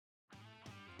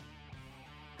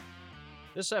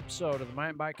This episode of the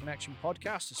Mountain Bike Connection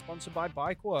podcast is sponsored by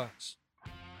Bikeworks.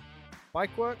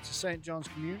 Bikeworks is St. John's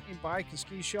community bike and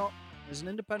ski shop and is an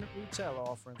independent retailer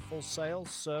offering full sales,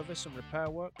 service and repair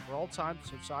work for all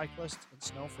types of cyclists and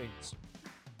snow fiends.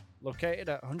 Located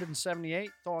at 178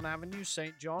 Thorn Avenue,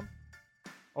 St. John.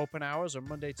 Open hours are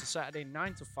Monday to Saturday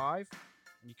 9 to 5,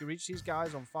 and you can reach these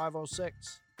guys on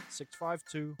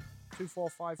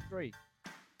 506-652-2453. You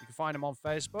can find them on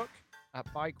Facebook at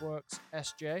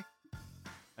BikeworksSJ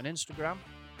and Instagram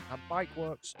at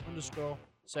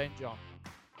BikeWorks_St. John.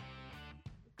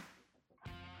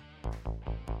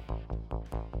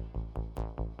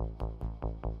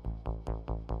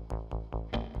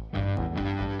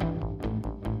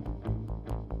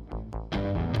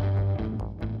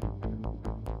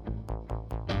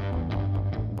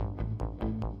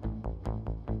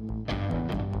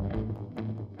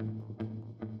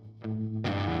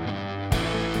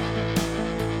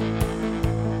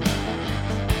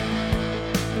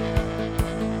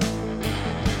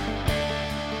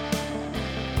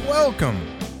 Welcome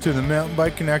to the Mountain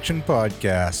Bike Connection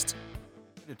podcast.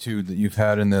 Attitude that you've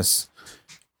had in this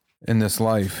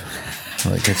life,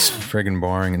 like it's friggin'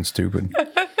 boring and stupid.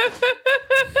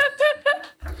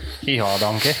 Hee-haw,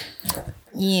 donkey.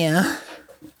 Yeah.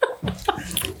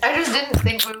 I just didn't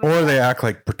think we would. Or they act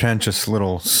like pretentious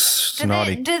little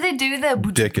snotty Do they do the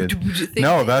dickhead.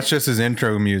 No, that's just his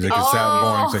intro music. It's that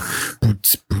boring. It's like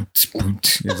boots, boots,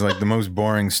 boots. It's like the most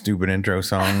boring, stupid intro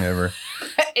song ever.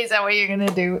 Is that what you're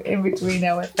gonna do in between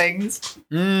our things?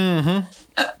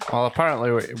 Mm-hmm. Well,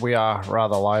 apparently we are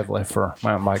rather lively for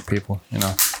mountain bike people, you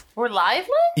know. We're lively?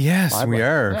 Yes, Lively. we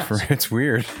are. Yes. It's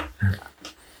weird.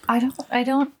 I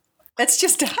don't. That's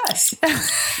just us.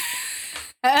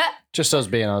 Just us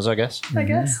being us, I guess. I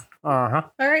guess. Uh-huh.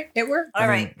 All right, it worked. All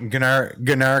right.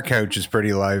 Gunnar Couch is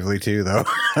pretty lively too, though.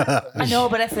 I know,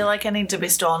 but I feel like I need to be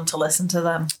stoned to listen to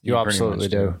them. You pretty absolutely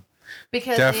much do.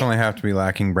 Because Definitely have to be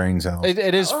lacking brain cells.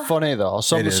 It is funny though.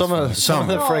 Some It is of funny. the Some.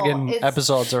 friggin' it's-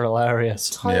 episodes are hilarious.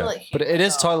 toilet humor. But it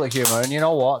is toilet humor, and you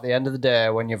know what? At the end of the day,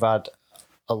 when you've had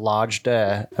a large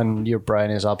day and your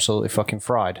brain is absolutely fucking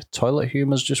fried, toilet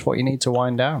humor is just what you need to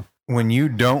wind down. When you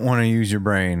don't want to use your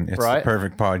brain, it's Right. the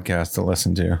perfect podcast to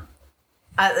listen to.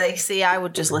 I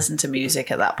would just listen to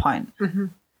music at that point.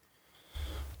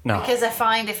 No, Because I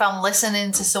find if I'm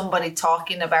listening to somebody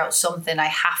talking about something, I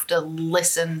have to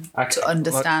listen to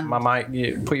understand. My mic.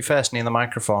 You put your face near the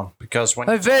microphone because when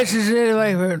face is in the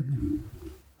microphone.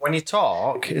 when you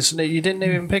talk, you didn't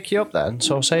even pick you up then.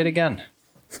 So say it again.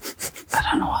 I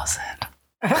don't know what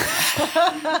I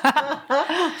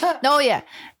said. No, yeah.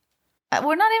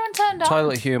 We're not even turned on.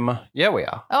 Toilet humor. Yeah, we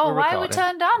are. Oh, We're why are we recording.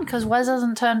 turned on? Because Wes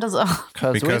hasn't turned us on.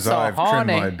 Because we're so I've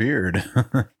horny. trimmed my beard.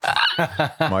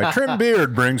 My trimmed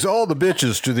beard brings all the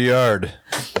bitches to the yard.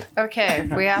 Okay,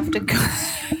 we have to go.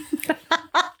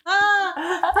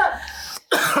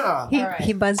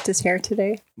 He buzzed his hair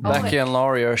today. Becky and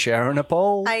Laurie are sharing a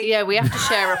pole. Yeah, we have to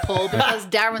share a poll because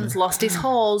Darren's lost his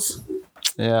hose.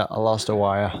 Yeah, I lost a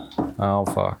wire. Oh,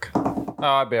 fuck. Oh,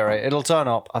 I'll be alright. It'll turn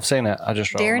up. I've seen it. I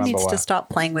just don't Darren remember needs where. to stop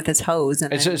playing with his hose.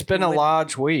 And It's then been he a would-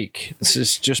 large week. This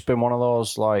has just been one of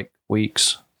those, like,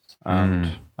 weeks.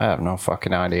 And I have no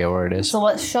fucking idea where it is. So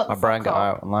let's shut My the brain fuck got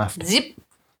up. out and left. Zip.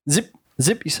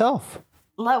 Zip yourself.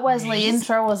 Let Wesley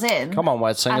intro us in. Come on,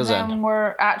 Wed, sing And us then in.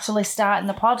 we're actually starting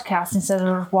the podcast instead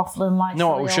of waffling like No,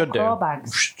 what we silly should old do, crow we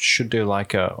bags. should do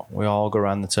like we all go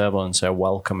around the table and say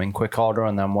welcome in quick order,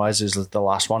 and then Wes is the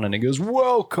last one and he goes,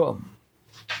 welcome.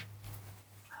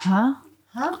 Huh?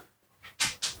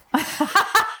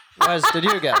 Wes, did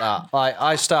you get that? Like,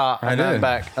 I start, and I then did.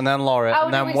 Beck, and then Laurie, How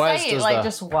and do then we Wes say it? does Like the...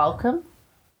 just welcome?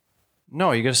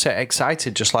 No, you got to say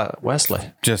excited, just like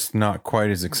Wesley. Just not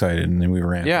quite as excited, and then we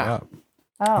ramped it Yeah. up.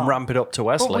 Oh. Ramp it up to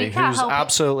Wesley, can't who's help it.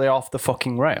 absolutely off the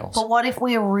fucking rails. But what if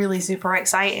we are really super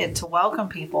excited to welcome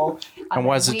people? And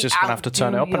Wes is just gonna have to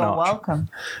turn it up a outdo your notch. Welcome.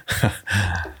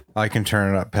 I can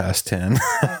turn it up past 10.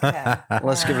 Okay.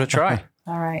 Let's give it a try.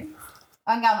 All right.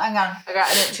 Hang on. I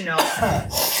got an itchy nose.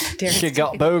 Darren's, You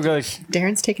got boogers.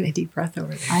 Darren's taking a deep breath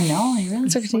over there. I know. I really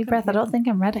took a deep breath. I don't think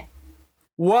I'm ready.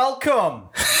 Welcome.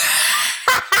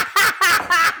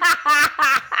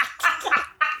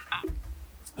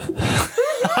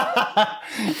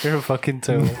 You're a fucking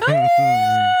tool.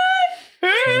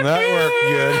 That worked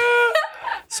good.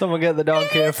 Someone get the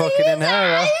donkey a fucking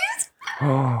inhaler.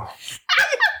 Oh.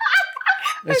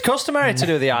 It's customary to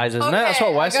do the eyes, isn't it? That's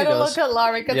what Wesley I gotta does. look at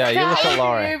Laurie because Yeah, I you can't look at hate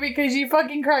Laurie. you because you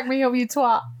fucking crack me up, you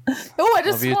twat. Oh, I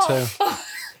just Love you swallowed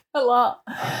a lot.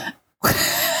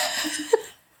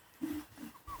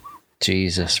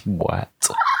 Jesus, what?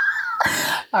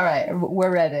 All right,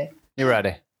 we're ready. You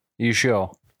ready? You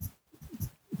sure?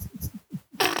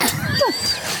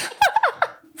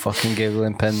 Fucking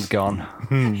giggling pin's gone.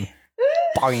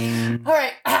 Boing. All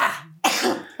right.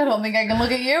 I don't think I can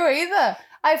look at you either.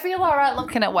 I feel all right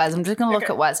looking at Wes. I'm just going to look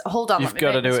at Wes. Hold on. You've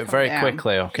got to do it very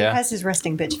quickly, He okay? has his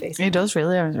resting bitch face. He does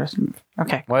really have his resting.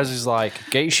 Okay. Wes is like,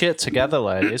 get your shit together,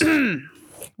 ladies.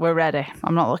 We're ready.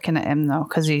 I'm not looking at him, though,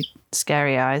 because he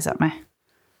scary eyes at me.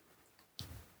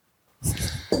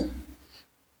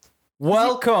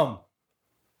 Welcome.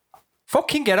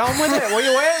 Fucking get on with it. What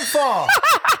are you waiting for?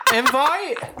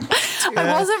 Invite.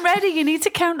 I wasn't ready. You need to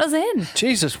count us in.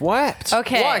 Jesus wept.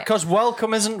 Okay. Why? Because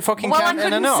welcome isn't fucking Well, I counting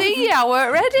couldn't enough. see you. I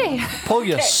weren't ready. Pull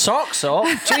your socks up.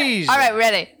 Jeez. All right,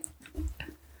 ready.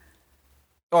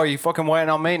 Oh, you fucking waiting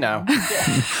on me now?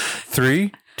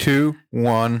 3, 2,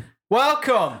 1.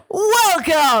 Welcome.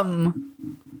 Welcome.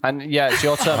 And yeah, it's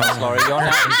your turn, Miss Laurie. You're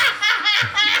next.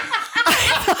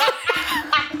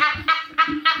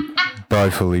 Bye,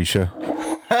 Felicia.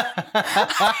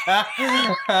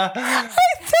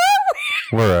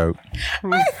 We're out.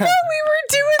 I thought we were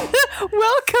doing the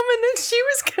welcome and then she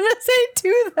was going to say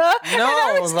do the.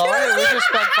 No, Laurie, we just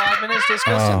spent 5 minutes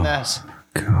discussing this.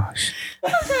 Gosh.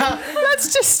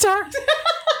 Let's just start.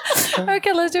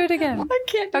 Okay, let's do it again. I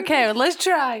can't do Okay, let's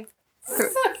try.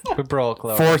 We broke,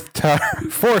 Laurie. Fourth,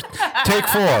 take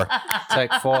 4.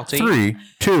 Take 14. 3,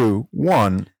 2,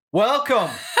 1. Welcome.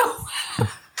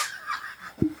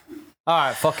 All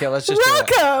right, fuck it. Let's just do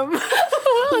it. Welcome.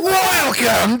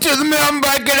 Welcome to the Mountain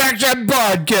Bike Connection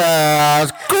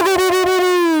Podcast.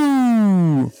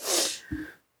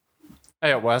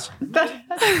 Hey, Wes. That's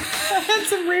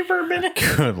some reverb in it.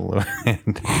 Good Lord.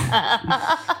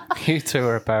 You two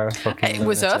are a pair of fucking It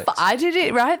was her. lunatics. I did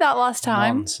it right that last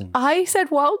time. Nonsense. I said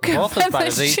welcome. Both as and bad then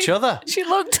as each other. She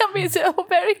looked at me and said, "Oh,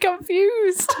 very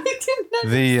confused." I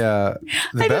didn't. The I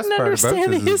best didn't part about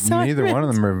understand this the is neither one of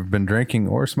assignment. them have been drinking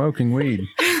or smoking weed.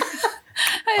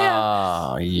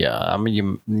 Yeah. I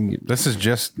mean, This is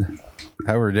just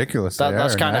how ridiculous they are.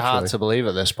 that's kind of hard naturally. to believe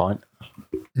at this point.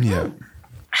 Yeah.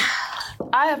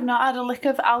 I have not had a lick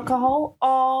of alcohol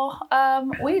or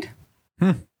weed.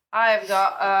 I've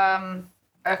got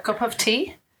a cup of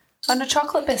tea and a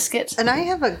chocolate biscuit. And I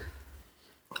have a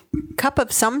cup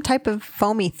of some type of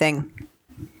foamy thing.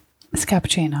 It's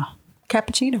cappuccino.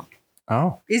 Cappuccino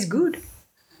Oh. is good.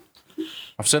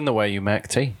 I've seen the way you make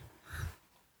tea.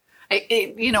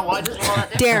 You know what?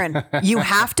 Darren, you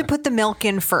have to put the milk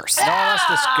in first. No, that's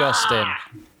disgusting.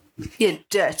 You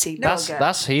dirty bugger.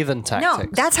 That's heathen No,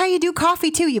 tactics. that's how you do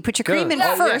coffee too. You put your cream in Oh,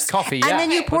 yeah, first, coffee, yeah. and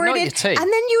then you But pour not it in, your tea. and then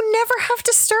you never have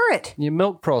to stir it. Your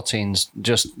milk proteins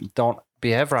just don't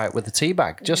behave right with the tea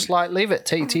bag. Just like leave it,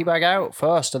 take your tea bag out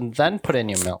first and then put in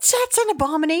your milk. That's an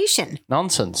abomination.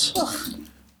 Nonsense.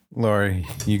 Lori,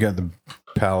 you got the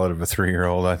palate of a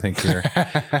 3-year-old. I think your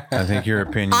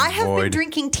opinion I is have been void.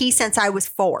 drinking tea since I was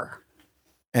 4.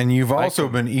 And you've also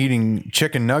been eating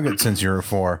chicken nuggets since you were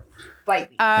 4.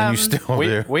 Bite me. And you still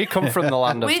do. We come from the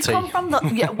land of We tea. come from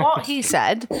what he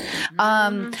said.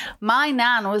 My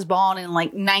nan was born in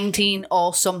like 19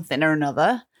 or something or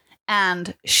another,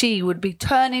 and she would be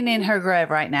turning in her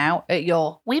grave right now at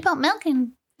your. We put milk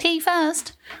in tea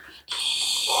first.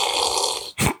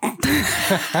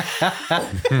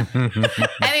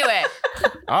 Anyway,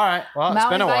 All right. Well, it's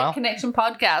been a Mountain Bike while. Connection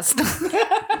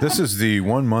podcast. This is the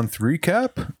 1-month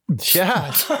recap.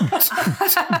 Yeah.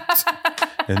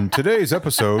 In today's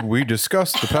episode, we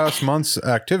discuss the past month's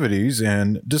activities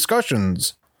and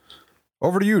discussions.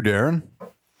 Over to you, Darren.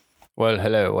 Well,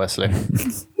 hello, Wesley.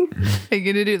 Are you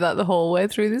going to do that the whole way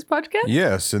through this podcast?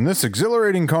 Yes, in this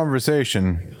exhilarating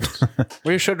conversation,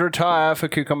 We should retire for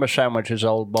cucumber sandwiches,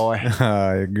 old boy.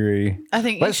 I agree. I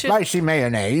think you should. spicy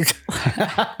mayonnaise.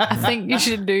 I think you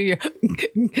should do your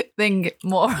thing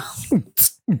more.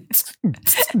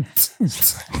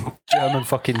 German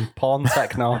fucking porn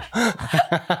techno. All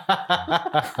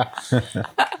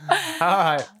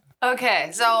right. Okay,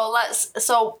 so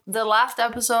the last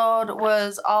episode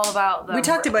was all about the. We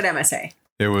talked about MSA.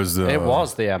 It was the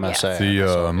MSA.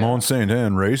 the Mont Saint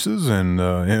Anne races and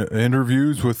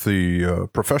interviews with the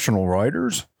professional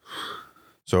riders.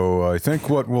 So I think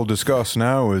what we'll discuss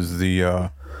now is the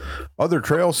other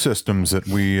trail systems that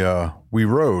we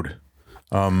rode.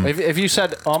 If you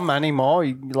said anymore,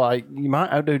 you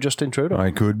might outdo Justin Trudeau. I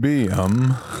could be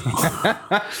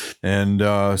and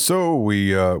so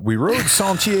we rode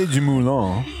Sentier du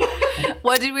Moulin.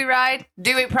 What did we ride?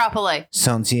 Do it properly.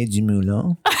 Sentier du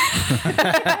Moulin.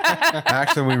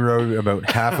 Actually, we rode about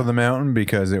half of the mountain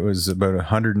because it was about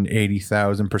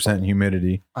 180,000%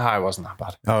 humidity. I wasn't that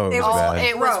bad. Oh, it was bad.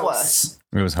 It was Gross. worse.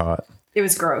 It was hot, It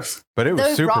was gross. but it was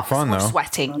Those super rocks fun were though.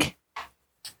 sweating.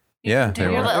 Yeah, Do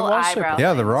they your were. little It was super- eyebrow.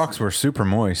 Yeah, the rocks were super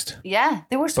moist. Yeah,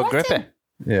 they were But sweating. grippy.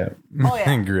 Yeah. Oh,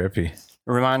 yeah. Grippy. It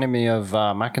reminded me of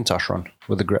Macintosh Run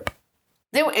with the grip.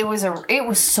 It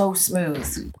was so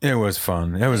smooth. It was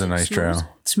fun. It was a nice trail.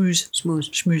 Smooth.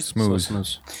 Smooth.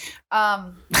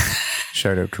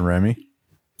 Shout out to Remy.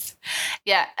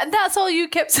 Yeah, and that's all you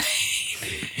kept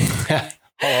saying.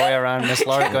 All the way around, Miss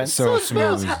Laura going, So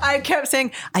smooth. I kept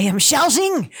saying, I am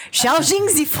charging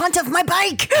the front of my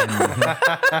bike.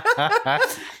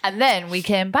 And then we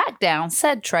came back down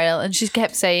said trail, and she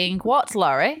kept saying, "What,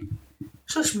 Laurie?"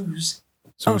 So smooth.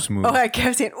 So smooth. Oh, I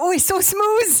kept saying, oh, it's so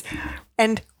smooth.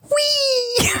 And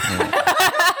whee!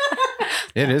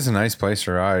 It is a nice place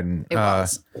to ride. And, It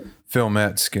was. Phil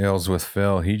met Scales with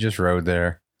Phil. He just rode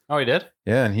there. oh, he did?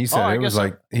 Yeah, and he said I it was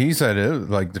guess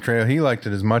like the trail. He liked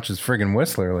it as much as friggin'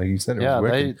 Whistler. Like he said, it Yeah,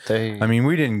 was wicked. they I mean,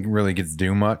 we didn't really get to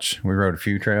do much. We rode a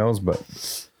few trails,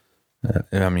 but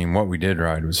I mean, what we did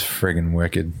ride was friggin'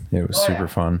 wicked. It was super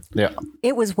fun. yeah.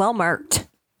 It was well marked.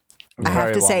 I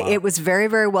have to say, it was very,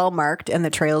 very well marked, and the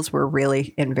trails were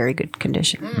really in very good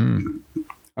condition.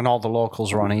 And all the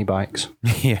locals were on e-bikes.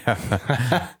 Yeah,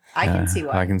 I can see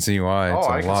why. I can see why. It's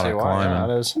I a can lot see of why. climbing.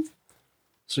 Yeah, it is.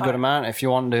 It's a good amount. If you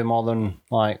want to do more than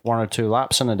like 1 or 2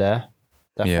 laps in a day,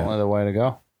 definitely the way to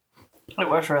go. It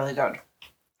was really good.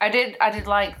 I did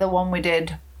like the one we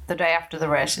did the day after the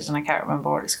races, and I can't remember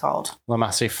what it's called. Le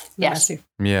Massif. Yes,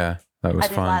 Yeah, that was I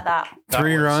did fun. like that.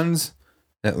 3 runs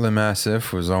at Le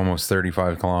Massif was almost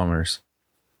 35 kilometers.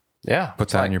 Yeah. Put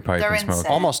that in your pipe they're and smoke.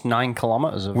 insane. Almost 9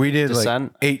 kilometers of We did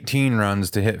descent. like 18 runs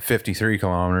to hit 53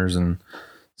 kilometers, and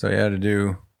so you had to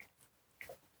do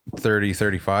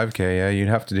 35K. Yeah, you'd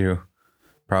have to do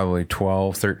probably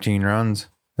 12, 13 runs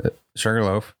at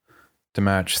Sugarloaf to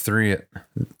match 3 at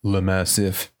Le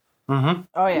Massif. Mm-hmm.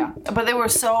 Oh yeah, but they were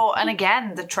so. And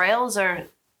again, the trails are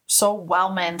so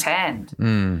well maintained.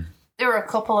 There were a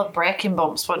couple of braking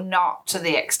bumps, but not to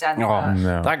the extent. Oh, that,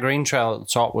 No. that green trail at the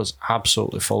top was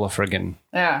absolutely full of friggin'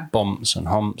 yeah. bumps and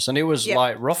humps. And it was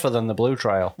like rougher than the blue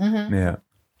trail. Yeah.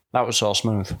 That was so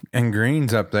smooth. And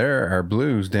greens up there are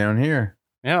blues down here.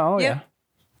 Yeah, oh yeah.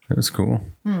 It was cool.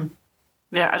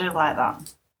 Yeah, I did like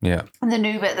that. Yeah. And the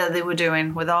new bit that they were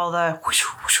doing with all the whoosh,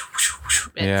 whoosh, whoosh, whoosh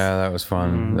bits. Yeah, that was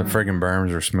fun. The friggin'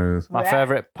 berms are smooth. My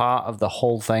favourite part of the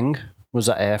whole thing was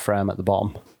that airframe at the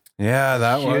bottom. Yeah,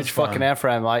 that was Huge fun. fucking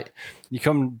airframe. Like, you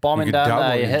come bombing You could down double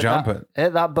there, you and hit jump that, it.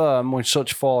 hit that berm with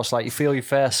such force, like you feel your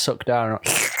face suck down,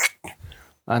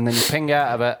 and then you ping out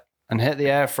of it and hit the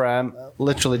airframe,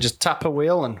 literally just tap a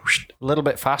wheel and whoosh, a little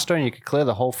bit faster, and you could clear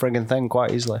the whole friggin' thing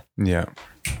quite easily. Yeah.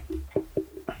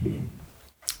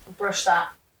 Brush that.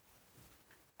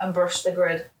 And brush the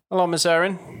grid. Hello, Miss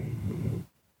Erin.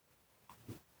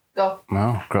 Go.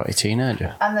 Wow, grotty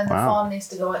teenager. And then the Wow. phone needs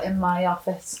to go in my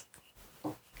office.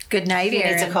 Good night, You need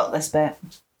to Erin. cut this bit.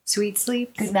 Sweet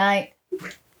sleep. Good night.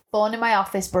 Phone in my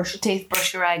office, brush your teeth,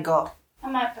 brush your eye, go. I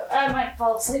might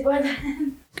fall asleep by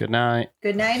then. Good night.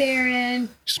 Good night, Erin. You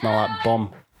smell like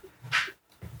bum.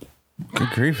 Good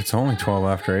grief, it's only 12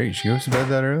 after 8. She goes to bed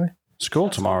that early? School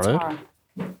tomorrow,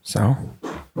 dude. So?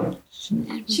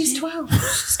 She's 12.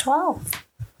 She's 12.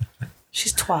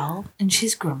 She's 12 and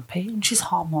she's grumpy and she's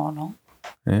hormonal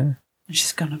Yeah. and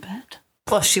she's gone to bed.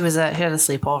 Plus, she had a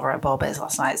sleepover at Bobby's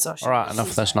last night. So All right, enough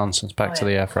of this nonsense. Back to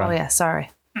the airframe. Oh, yeah, sorry.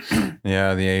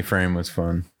 Yeah, the A-frame was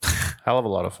fun. Hell of a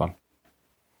lot of fun.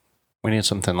 We need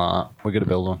something like that. We're going to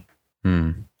build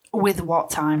one. With what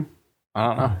time? I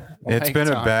don't know. It's Take been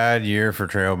a time. bad year for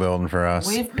trail building for us.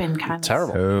 We've been kind of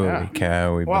Terrible. Holy Yeah.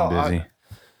 cow, we've Well, been busy.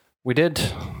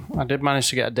 I did manage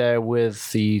to get a day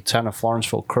with the Town of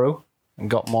Florenceville crew and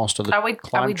got most of the Are we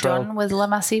climb trail. done with Le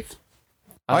Massif?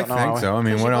 I don't know, think are we? so. I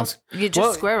mean, what else? You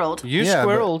just Well, squirreled. You Yeah,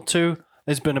 but- squirreled too.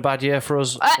 It's been a bad year for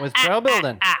us with trail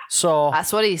building. So,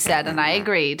 That's what he said, and I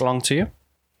agreed. belong to you.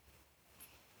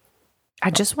 I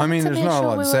just I wanted mean, to there's make not a sure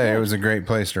lot we to were say. good. It was a great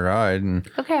place to ride. And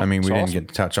Okay. I mean, we It's didn't awesome. get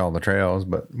to touch all the trails,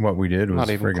 but what we did was Not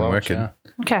even friggin' close, wicked. yeah.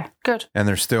 Okay, good. And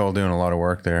they're still doing a lot of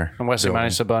work there. And Wesley building.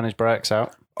 managed to burn his brakes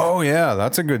out. Oh, yeah,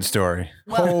 that's a good story.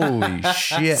 Holy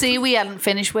shit. See, we hadn't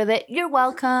finished with it. You're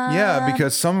welcome. Yeah,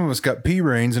 because some of us got pea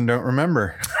brains and don't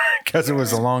remember because it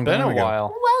was a long Been time a ago.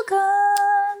 while. Welcome.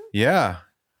 Yeah.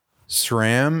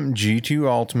 SRAM G2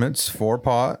 Ultimates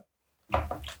 4-pot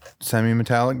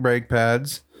semi-metallic brake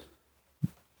pads.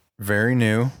 Very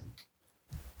new.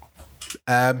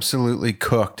 Absolutely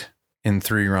cooked in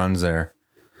 3 runs there.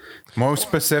 Most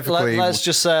specifically, Let's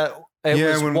just say it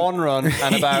Yeah, was when- one run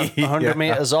and about 100 Yeah.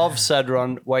 meters of said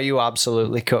run where you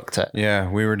absolutely cooked it. yeah,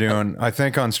 we were doing, I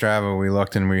think on Strava we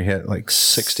looked and we hit like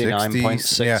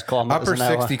 69.6 kilometers upper an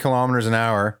hour. 60 kilometers an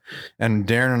hour. And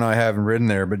Darren and I haven't ridden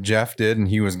there, but Jeff did and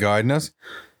he was guiding us.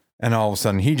 And all of a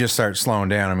sudden, he just starts slowing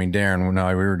down. I mean, Darren and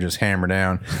I, we were just hammered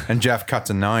down. And Jeff cuts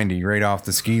a 90 right off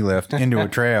the ski lift into a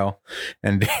trail.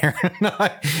 And Darren and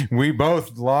I, we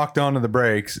both locked onto the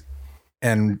brakes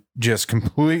and just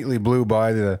completely blew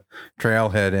by the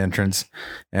trailhead entrance.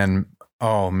 And,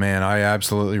 oh, man, I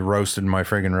absolutely roasted my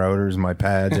friggin' rotors, my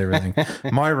pads, everything.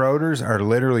 My rotors are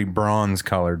literally bronze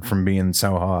colored from being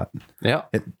so hot. Yeah.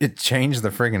 It changed the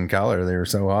friggin' color. They were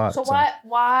so hot. So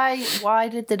why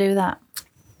did they do that?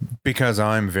 Because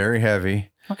I'm very heavy,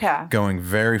 Okay. going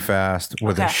very fast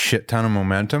with a Okay. shit ton of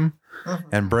momentum,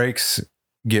 and brakes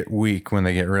get weak when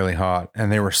they get really hot.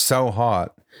 And they were so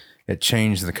hot, it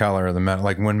changed the color of the metal.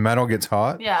 Like when metal gets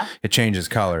hot, Yeah. it changes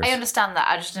colors. I understand that.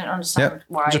 I just didn't understand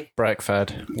why. Just brake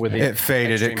fed with It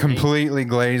faded. It completely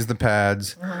glazed the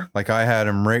pads. Like I had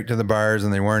them right to the bars,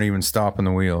 and they weren't even stopping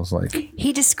the wheels. Like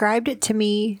He described it to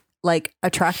me like a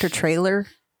tractor trailer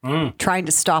trying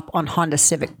to stop on Honda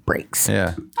Civic brakes.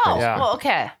 yeah, Oh, Yeah. well,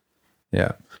 okay.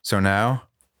 yeah. So now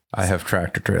I have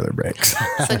tractor trailer brakes.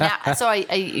 So now,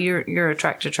 you're a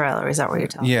tractor trailer. Is that what you're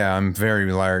telling me? Yeah, I'm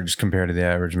very large compared to the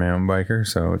average mountain biker,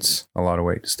 so it's a lot of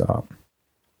weight to stop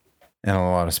and a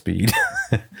lot of speed.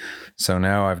 So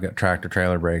now I've got tractor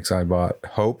trailer brakes. I bought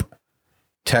Hope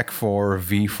Tech 4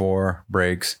 V4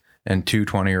 brakes and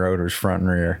 220 rotors front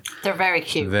and rear. They're very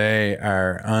cute. They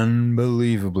are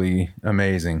unbelievably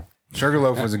amazing.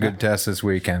 Sugarloaf was a good test this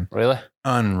weekend. Really?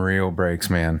 Unreal brakes,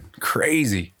 man.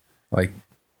 Crazy. Like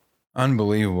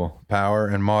unbelievable power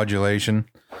and modulation.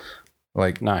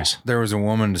 Like Nice. there was a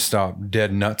woman to stop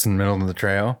dead nuts in the middle of the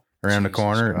trail around the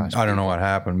corner. Christ, I don't know what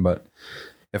happened, but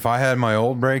if I had my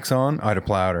old brakes on, I'd have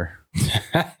plowed her.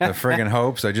 The friggin'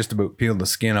 Hopes, I just about peeled the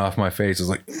skin off my face. It was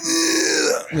like,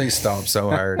 they stopped so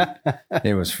hard.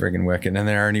 It was friggin' wicked. And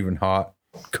they aren't even hot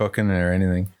cooking or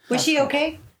anything. Was she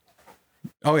okay?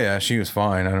 Oh, yeah, she was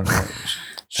fine. I don't know.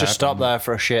 Just stop there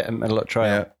for a shit in the middle of the trail.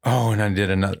 Yeah. Oh, and I did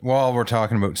another. While we're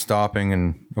talking about stopping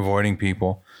and avoiding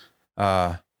people,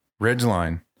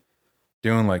 Ridgeline,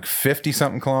 doing like 50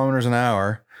 something kilometers an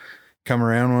hour, come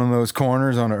around one of those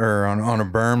corners on a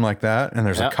berm like that, and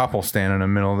there's a couple standing in the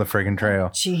middle of the friggin' trail.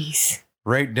 Jeez.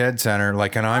 Right dead center.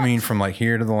 Like, and I mean from like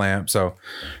here to the lamp. So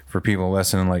for people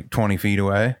listening, like 20 feet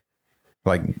away,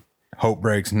 like Hope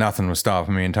brakes, nothing was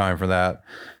stopping me in time for that.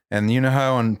 And you know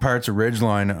how on parts of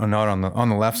Ridgeline, not on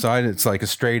the left side, it's like a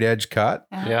straight edge cut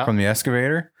Yeah. from the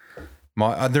excavator.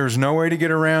 There's no way to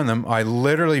get around them. I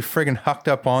literally friggin' hucked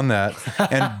up on that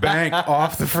and banked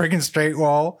off the friggin' straight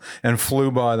wall and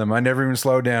flew by them. I never even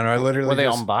slowed down. I literally Were they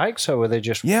on bikes or were they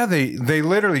just? Yeah, they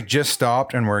literally just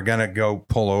stopped and were gonna go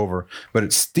pull over, but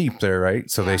it's steep there,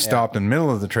 right? So they stopped in the middle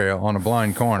of the trail on a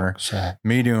blind corner.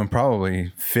 Me doing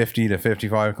probably 50 to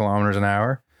 55 kilometers an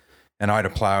hour. And I'd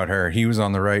have plowed her. He was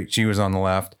on the right, she was on the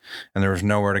left, and there was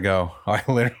nowhere to go. I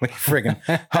literally friggin'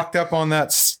 hucked up on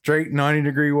that straight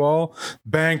 90-degree wall,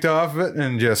 banked off it,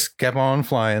 and just kept on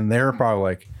flying. They were probably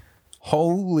like,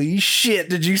 holy shit,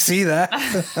 did you see that?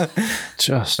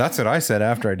 That's what I said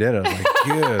after I did it. I was like,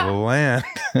 good land.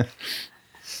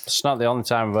 It's not the only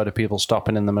time I've heard of people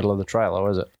stopping in the middle of the trail, though,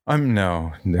 is it?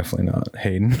 No, definitely not.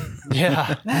 Hayden,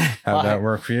 Yeah. how'd that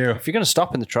work for you? If you're going to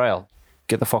stop in the trail,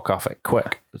 get the fuck off it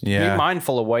quick. Yeah. Be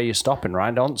mindful of where you're stopping,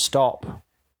 right? Don't stop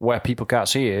where people can't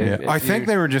see you. Yeah. I think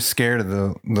they were just scared of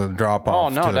the drop off. Oh,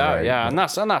 no to the doubt. right, Yeah.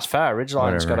 but- And that's fair.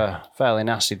 Ridgeline's got Whatever. a fairly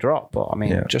nasty drop, but I mean,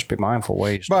 Yeah. just be mindful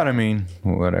where you stop. But I mean,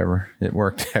 whatever. It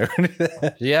worked out.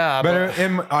 Yeah.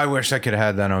 But I wish I could have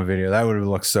had that on video. That would have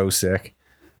looked so sick.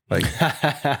 Like,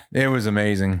 it was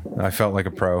amazing. I felt like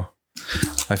a pro.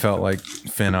 I felt like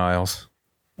Finn Isles.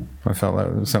 I felt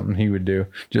that was something he would do.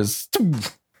 Just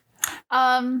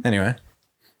anyway.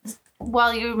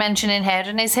 While you were mentioning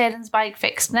Hayden, is Hayden's bike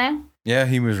fixed now? Yeah,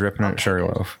 he was ripping it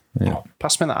Sugarloaf. Yeah.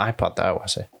 Pass me that iPad there,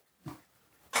 Wesley.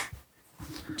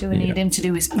 Do we need him to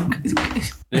do his?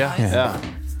 Yeah.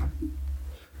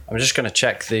 I'm just going to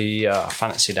check the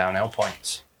fantasy downhill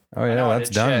points. Oh yeah, that's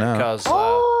done now. Because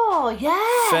Oh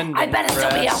yeah, Finn I bet didn't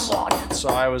it's be race. on one. So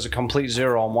I was a complete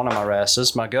zero on one of my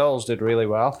races. My girls did really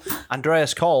well.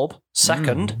 Andreas Kolb,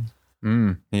 second. He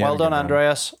had Well a done, good run.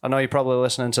 Andreas. I know you're probably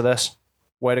listening to this.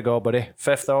 Way to go, buddy.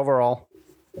 5th overall.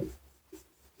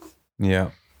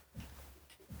 Yeah.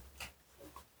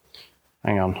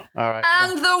 Hang on. All right.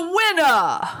 And the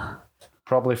winner.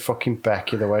 Probably fucking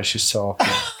Becky the way she's talking.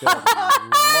 Good Lord.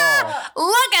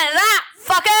 Look at that,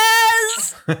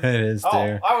 fuckers! It is too.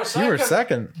 I was You were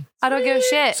second. second. I don't give a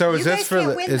shit. So is You this guys for can't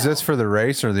the win, is though. this for the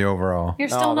race or the overall? You're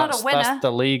still not a winner. That's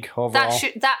the league overall.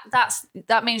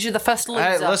 That means you're the first loser.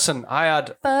 Hey, listen, I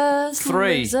had First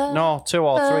 3, loser. no, 2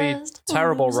 or 3 First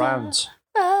terrible loser. rounds.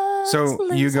 First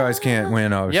So you guys can't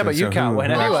win, obviously. Yeah, but you so can't who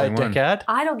win anyway, actually won? dickhead.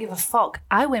 I don't give a fuck.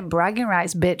 I win bragging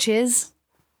rights, bitches.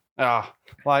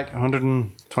 Like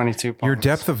 122 points. Your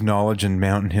depth of knowledge in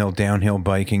mountain hill, downhill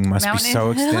biking must be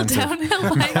so extensive.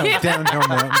 Downhill biking. Downhill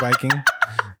mountain biking.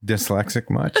 Dyslexic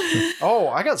much? Oh,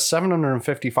 I got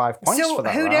 755 points So for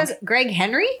that who round. does Greg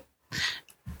Henry?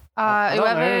 don't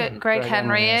Whoever know who Greg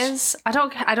Henry is, I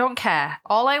don't care.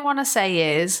 All I want to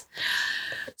say is,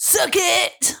 suck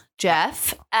it,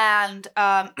 Jeff, and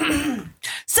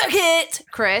suck it,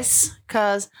 Chris,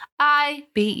 because I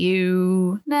beat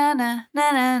you. Na na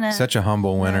na na na. Such a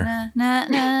humble winner. Na,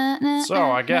 na, na, So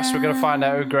I guess we're going to find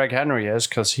out who Greg Henry is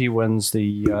because he wins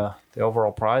the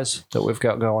overall prize that we've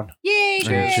got going. Yay, And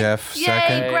Greg! Jeff Yay,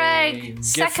 second. Greg! Gift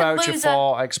Second voucher loser.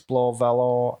 for Explore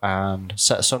Velo and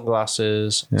set of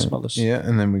sunglasses and some others. Yeah,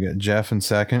 and then we got Jeff in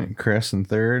second, Chris in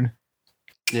third.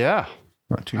 Yeah.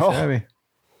 Not too Oh. shabby.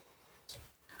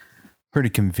 Pretty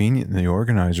convenient the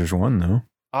organizers won though.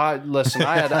 Listen,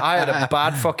 I had a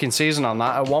bad fucking season on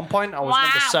that. At one point, I was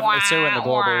number 72 in the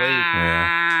global league.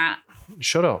 Yeah.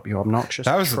 Shut up, you obnoxious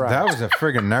That was trash. a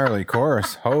friggin' gnarly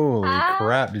course. Holy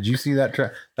crap. Did you see that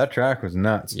track? That track was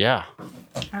nuts. Yeah.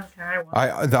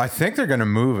 I think they're gonna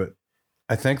move it.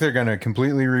 I think they're gonna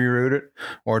completely reroute it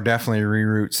or definitely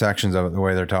reroute sections of it the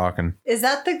way they're talking. Was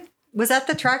that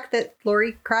the track that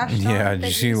Lori crashed on? Yeah, did that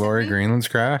you see sent Lori me? Greenland's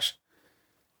crash?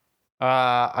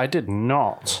 I did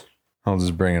not. I'll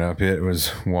just bring it up. It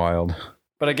was wild.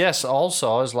 But I guess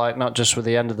also is like not just with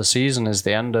the end of the season, is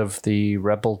the end of the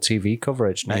Rebel TV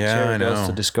coverage. Next Yeah, year I it goes know.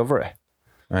 to Discovery.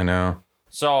 I know.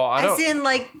 So I As don't. in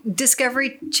like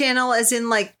Discovery Channel, as in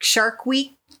like Shark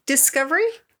Week Discovery?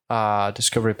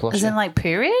 Discovery Plus. As in, like,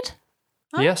 period?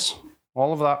 Yes,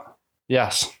 all of that.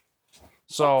 Yes.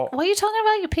 So What are you talking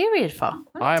about your period for?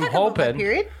 I am Talk about my hoping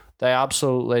period. they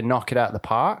absolutely knock it out of the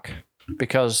park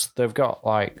because they've got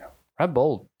like Red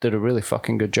Bull did a really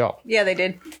fucking good job, Yeah, they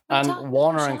did. and talking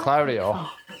Warner about and Shark Claudio.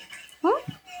 What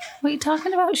are you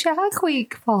talking about Shark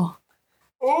Week for?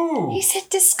 Ooh, He said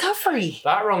Discovery.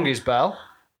 that rung his bell.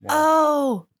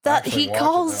 Oh, that Actually he watch it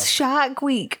calls now. Shark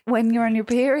Week when you're on your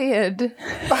period.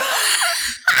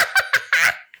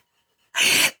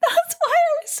 That's why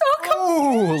I was so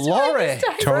confused. Ooh, Laurie.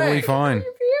 Totally fine.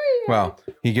 Well,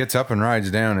 he gets up and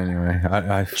rides down anyway. I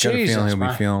got a Jesus, feeling he'll be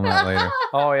man. feeling that later.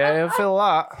 Oh yeah, you'll feel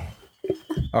that.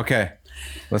 Okay,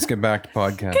 let's get back to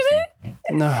podcasting.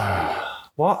 No.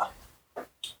 What?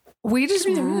 We just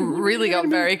really got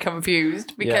very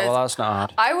confused because Yeah, well, that's not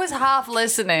hard. I was half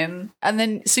listening, and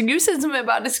then so you said something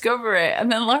about Discovery,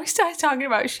 and then Laurie started talking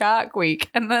about Shark Week,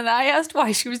 and then I asked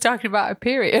why she was talking about a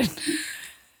period.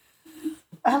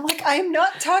 I'm like, I'm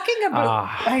not talking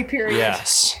about my period.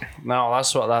 Yes. No,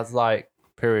 that's like.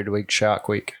 Period week, Shark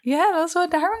Week. Yeah, that's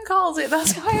what Darren calls it.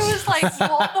 That's why I was like,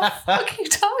 what the fuck are you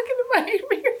talking about?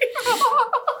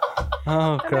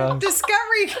 Oh god.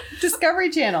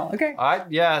 Discovery Channel. Okay.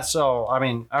 So I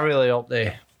mean, I really hope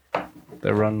they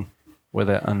run with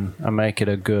it and make it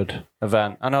a good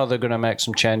event. I know they're going to make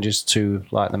some changes to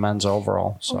like the men's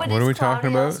overall. So What are we talking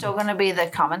about? Still going to be the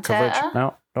commentator? coverage.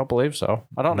 No, don't believe so.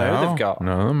 I don't know who they've got.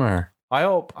 None of them are.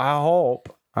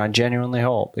 I genuinely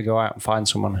hope they go out and find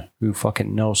someone who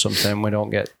fucking knows something. We don't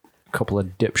get a couple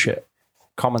of dipshit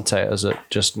commentators that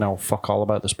just know fuck all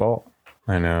about the sport.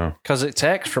 I know. Because it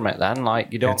takes from it then.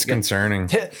 Like, you don't It's get... concerning.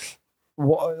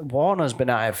 Warner's been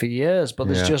at it for years, but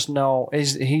there's Yeah. just no...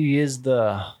 He is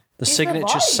the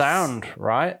signature voice. sound,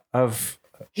 right? Of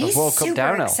He's World Cup super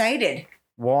downhill. excited.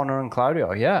 Warner and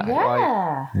Claudio, yeah. Like,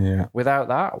 Yeah. Yeah. without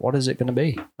that, what is it going to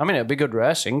be? I mean, it'd be good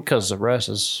racing because the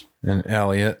races... And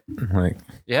Elliot, like,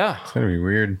 Yeah, it's gonna be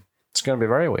weird. it's going to be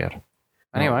very weird.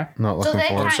 Anyway, Not looking they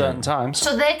forward at to certain it. times.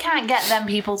 So they can't get them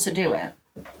people to do it.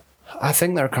 I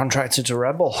think they're contracted to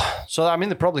Rebel. So, I mean,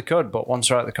 they probably could, but once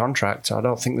they're out the contract, I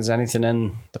don't think there's anything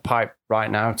in the pipe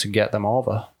right now to get them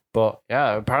over. But,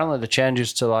 yeah, apparently the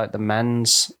changes to, like, the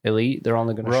men's elite, they're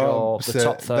only going to show Rob the said,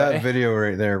 top 30. that video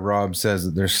right there, Rob says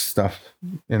that there's stuff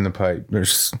in the pipe. They're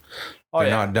Oh, yeah.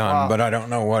 not done, but I don't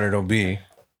know what it'll be.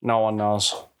 No one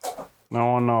knows.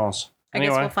 No one knows. I guess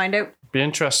Anyway, we'll find out. be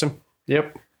interesting.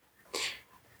 Yep.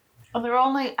 Oh, they're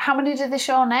only... How many did they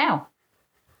show now?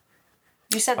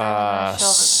 You said they were going to show...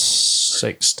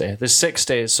 60. There's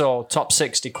 60. So, top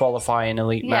 60 qualifying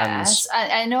elite men's. Yes,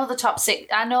 I know the top six.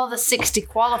 I know the 60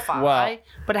 qualify. Well-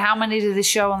 but how many do they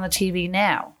show on the TV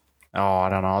now? Oh, I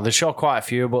don't know. They show quite a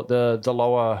few, but the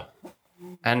lower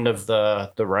end of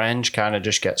the range kind of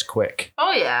just gets quick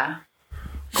Oh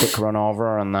run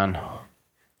over, and then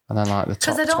like the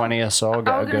 'Cause top I don't- 20 or so I get was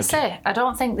a going to good. say, I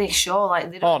don't think they show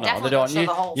like they don't. Oh no, they definitely don't. Show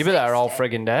the whole You be there all 60.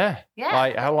 friggin' day. Yeah.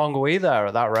 Like, how long were we there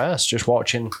at that race, just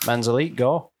watching men's elite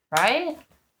go? right?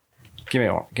 Give me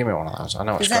one of those. I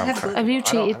know it's Does that graham have cracker. Have you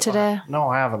cheated today? No,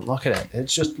 I haven't. Look at it. It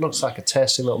just looks like a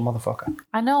tasty little motherfucker.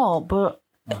 I know, but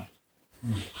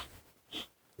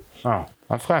Oh,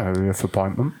 I've got a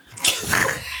disappointment.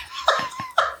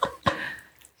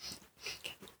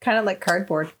 Kind of like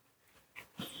cardboard.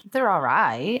 they're all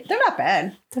right. They're not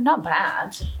bad. They're not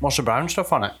bad. What's the brown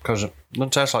stuff on it? Because it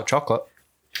doesn't taste like chocolate.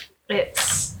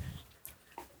 It's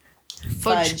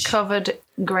Fudge. fudge-covered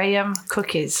graham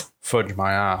cookies. Fudge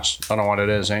my ass. Don't know what it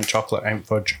is. Ain't chocolate, ain't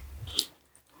fudge.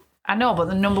 I know, but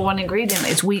the number one ingredient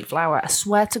is wheat flour. I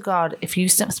swear to God, if you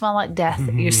smell like death,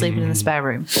 you're sleeping in the spare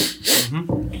room.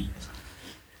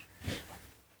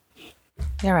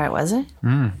 You're right, was it?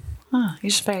 Oh, you're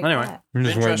just very Anyway, quiet. I'm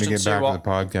just waiting to Interesting get to see back what- to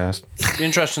the podcast. Be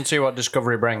interesting to see what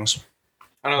Discovery brings.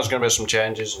 I know there's going to be some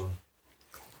changes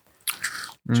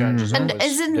and changes And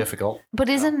always isn't- difficult. But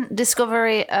isn't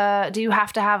Discovery, do you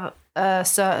have to have a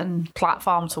certain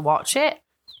platform to watch it?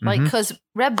 Like, because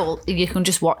Red Bull, you can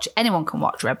just watch, anyone can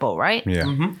watch Red Bull, right?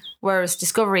 Yeah. Whereas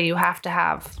Discovery, you have to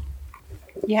have,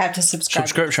 You have to subscribe. to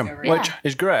Subscription, Discovery. which Yeah.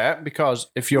 is great because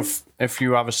if you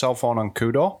have a cell phone on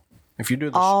Kudo, if you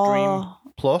do the Stream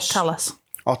Plus, tell us.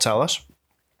 or tell us,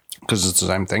 because it's the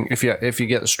same thing. If you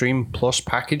get the Stream Plus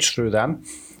package through them,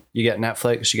 you get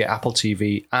Netflix, you get Apple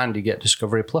TV, and you get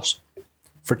Discovery Plus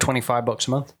for $25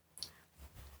 a month.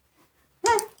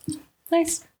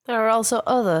 Nice. There are also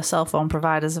other cell phone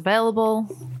providers available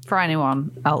for anyone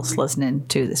else listening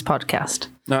to this podcast.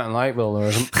 Not in Lakeville, there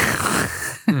isn't.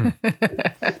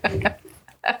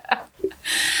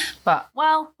 But,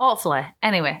 well, hopefully.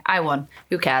 Anyway, I won.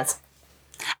 Who cares?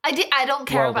 I don't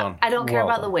care Well about done. I don't care Well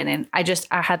about done. the winning.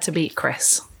 I had to beat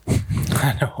Chris.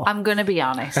 I know. I'm gonna be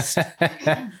honest.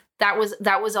 That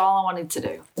was all I wanted to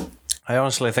do. I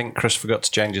honestly think Chris forgot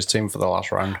to change his team for the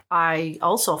last round. I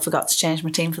also forgot to change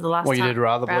my team for the last Well, you time did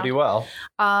rather round. bloody well.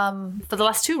 For the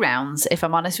last 2 rounds, if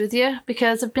I'm honest with you,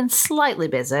 because I've been slightly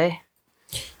busy.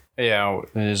 Yeah,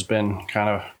 it has been kind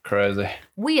of crazy.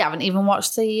 We haven't even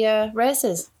watched the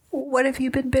races. What have you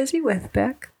been busy with,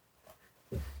 Beck?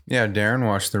 Yeah, Darren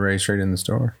watched the race right in the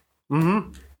store.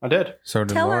 I did. So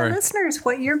did Tell our Lori. listeners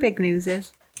what your big news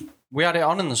is. We had it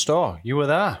on in the store. You were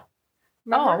there.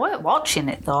 Oh, I weren't watching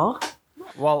it though.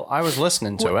 Well, I was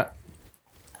listening to it,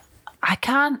 I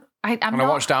can't. I'm and not. I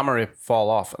watched Amory fall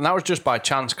off, and that was just by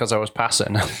chance because I was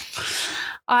passing.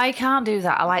 I can't do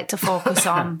that. I like to focus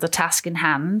on the task in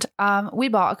hand. We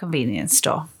bought a convenience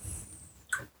store.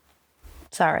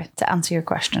 Sorry, to answer your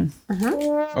question.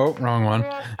 Oh, wrong one.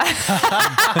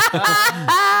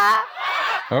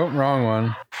 Oh, wrong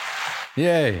one.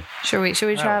 Yay. Should we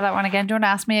try that one again? Do you want to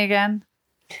ask me again?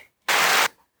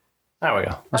 There we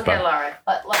go. That's Okay, better. Laurie.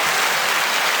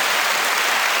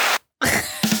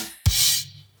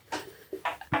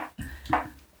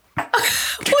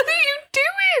 What are you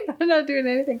doing? I'm not doing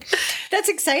anything. That's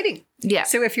exciting. Yeah.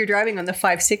 So if you're driving on the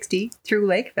 560 through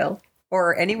Lakeville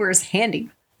or anywhere's handy,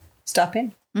 stop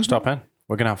in Stop in.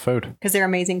 We're going to have food. because they're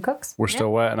amazing cooks. We're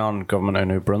still waiting on government of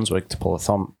New Brunswick to pull a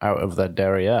thumb out of their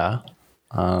derriere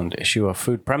and issue a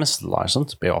food premises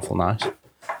license. Be awful nice.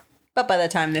 But by the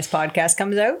time this podcast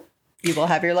comes out, you will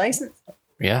have your license.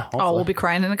 Yeah. Oh, we'll hopefully. be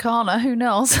crying in a corner. Who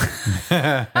knows?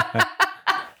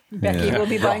 Becky will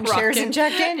be buying shares in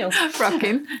Jack Daniels.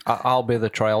 Rocking. I'll be the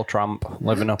trail tramp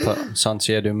living up at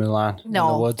Sentier du Moulin in the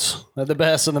No. woods at the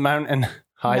base of the mountain,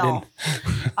 hiding.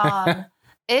 No.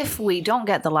 If we don't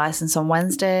get the license on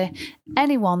Wednesday,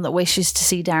 anyone that wishes to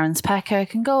see Darren's pecker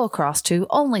can go across to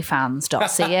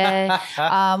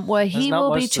onlyfans.ca, where he not will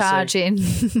much be to see.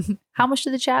 charging. How much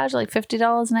do they charge? Like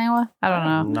 $50 an hour? I don't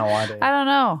know. No idea. I don't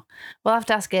know. We'll have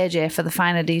to ask AJ for the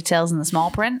finer details in the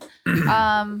small print.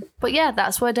 But yeah,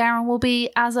 that's where Darren will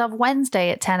be as of Wednesday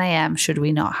at 10 a.m. should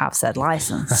we not have said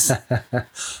license.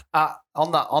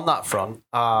 On that front,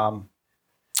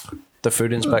 the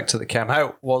food inspector that came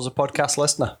out was a podcast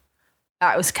listener.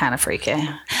 That was kind of freaky.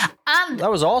 And That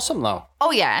was awesome, though.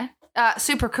 oh yeah,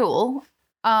 super cool.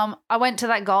 I went to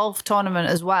that golf tournament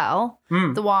as well,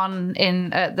 the one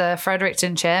in at the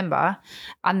Fredericton Chamber,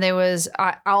 and there was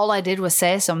all I did was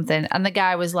say something, and the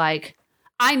guy was like,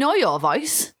 "I know your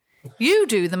voice. You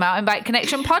do the Mountain Bike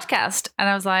Connection podcast," and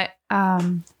I was like,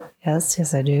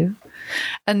 yes, I do."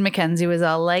 And Mackenzie was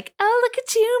all like, "Oh, look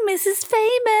at you, Mrs.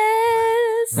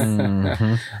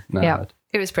 Famous." No, Yeah.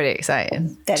 It was pretty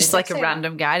exciting. That Just is like exciting. a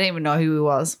random guy. I didn't even know who he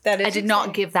was. That is I did not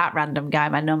exciting. give that random guy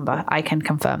my number. I can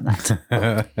confirm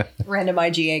that. Random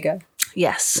IGA guy.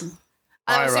 Yes. That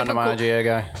Hi, was super random cool. IGA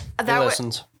guy. He That wa-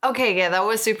 listens. Okay, yeah, that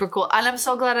was super cool. And I'm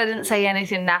so glad I didn't say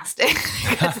anything nasty.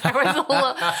 Because there was a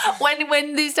lot,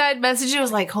 when they started messaging, I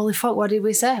was like, holy fuck, what did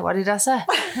we say? What did I say?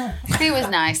 He was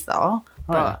nice, though.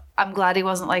 But I'm glad he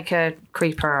wasn't like a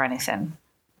creeper or anything.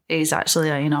 He's actually,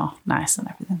 nice and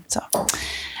everything. So,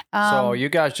 so you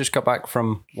guys just got back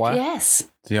from where? yes.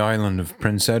 The island of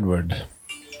Prince Edward.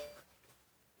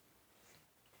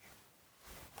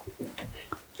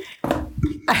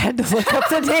 I had to look up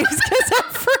the names because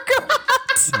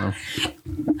I forgot.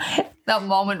 That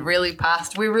moment really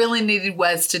passed. We really needed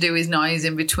Wes to do his noise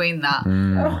in between that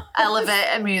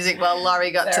elevator music while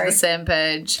Laurie got to the same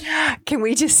page. Can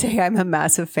we just say I'm a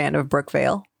massive fan of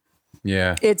Brookvale?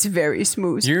 Yeah. It's very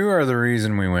smooth. You are the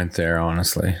reason we went there,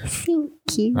 honestly. Thank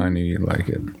you. I knew you'd like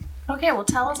it. Okay, well,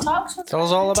 tell us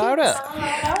all about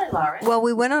it. Laurie. Well,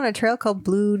 we went on a trail called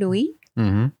Blue Nuit.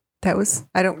 Mm-hmm. That was,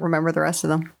 I don't remember the rest of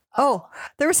them. Oh,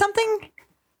 there was something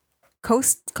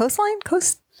coastline,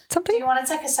 something. Do you want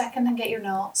to take a second and get your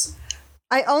notes?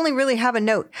 I only really have a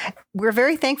note. We're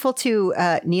very thankful to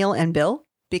Neil and Bill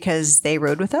because they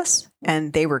rode with us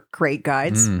and they were great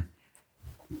guides.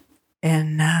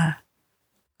 And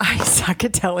I suck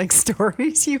at telling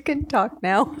stories. You can talk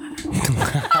now.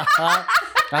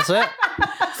 That's it.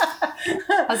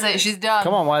 That's it. She's done.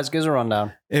 Come on, Wise, give us a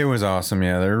rundown. It was awesome.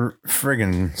 Yeah, they're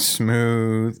friggin'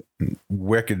 smooth,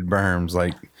 wicked berms,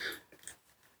 like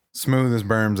smoothest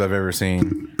berms I've ever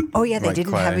seen. Oh yeah, they Like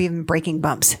didn't clay. have even breaking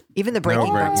bumps. Even the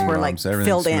breaking breaking bumps were like bumps. Everything's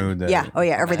filled in. smooth there. Yeah. Oh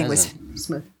yeah, everything was Amazing.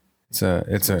 smooth.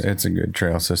 It's a good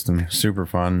trail system. Super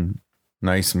fun,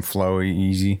 nice and flowy,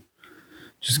 easy.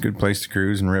 Just a good place to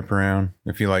cruise and rip around.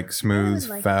 If you like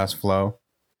smooth, fast flow,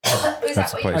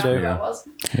 that's the place for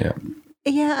you. Yeah.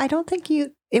 Yeah, I don't think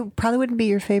it probably wouldn't be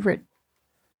your favorite.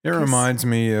 It reminds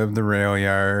me of the rail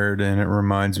yard, and it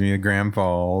reminds me of Grand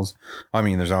Falls. I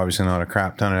mean, there's obviously not a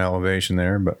crap ton of elevation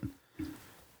there, but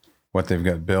what they've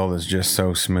got built is just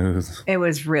so smooth. It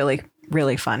was really,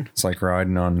 really fun. It's like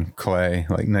riding on clay,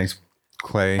 like nice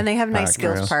clay. And they have nice packed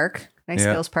skills rails. park. Nice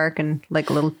Yeah. skills park and like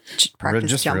a little practice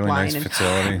Just jump really line. nice And,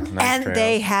 facility. Nice and trails.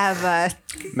 they have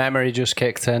Memory just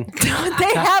kicked in. they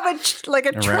have a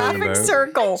traffic roundabout.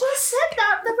 circle. Just said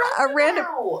that. A random.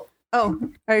 Oh,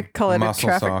 I call it Muscle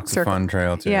a traffic Sock's a circle. fun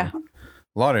trail too. Yeah.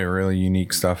 A lot of really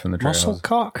unique stuff in the trails. Muscle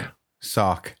cock.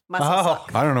 Sock. Muscle Oh.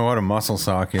 sock. I don't know what a muscle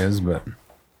sock is, but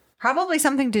Probably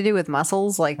something to do with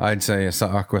muscles. Like I'd say a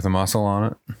sock with a muscle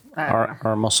on it.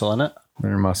 Or muscle in it.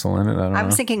 Or muscle in it. I don't I know.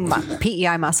 was thinking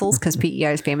PEI muscles because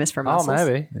PEI is famous for muscles. Oh,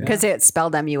 maybe. Because it's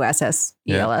spelled MUSSELS,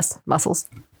 muscles,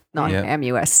 not Yeah.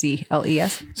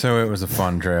 MUSCLES. So it was a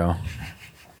fun trail.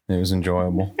 It was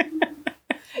enjoyable.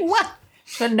 What?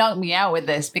 She's gonna knock me out with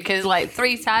this because like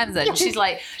 3 times then she's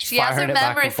like she has her Firing it back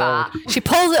memory and fart. She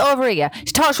pulls it over here.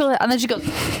 She talks to her and then she goes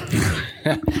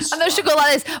and then she'll go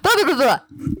like this. Blah, blah, blah, blah.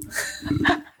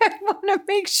 I want to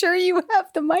make sure you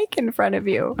have the mic in front of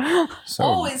you. So,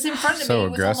 Oh, it's in front of so me. It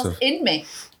was aggressive. almost in me.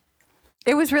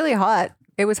 It was really hot.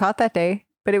 It was hot that day,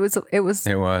 but it was. It was,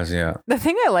 yeah. The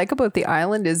thing I like about the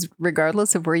island is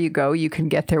regardless of where you go, you can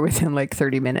get there within like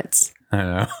 30 minutes. I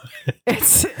know.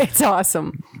 It's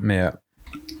awesome. Yeah.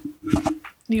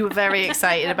 You were very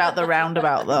excited about the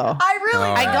roundabout though. I really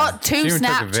Oh, I yeah. got 2 She even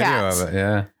took a video Snapchats. of it,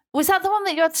 yeah. Was that the one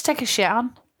that you had to take a shit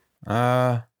on?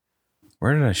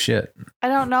 Where did I shit? I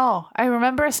don't know. I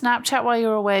remember a Snapchat while you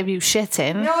were away of you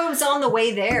shitting. No, it was on the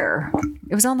way there.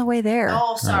 It was on the way there.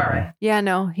 Oh, sorry. Yeah,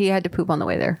 no, he had to poop on the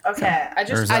way there. Okay.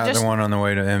 Or is that the one on the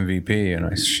way to MVP and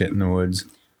I shit in the woods?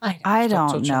 I don't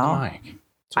Touching the know. mic.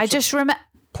 I just remember.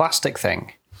 Plastic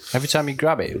thing. Every time you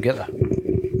grab it, you get that.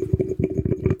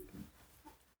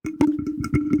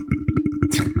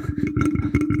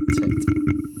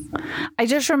 I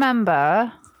just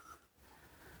remember.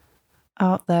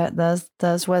 Oh,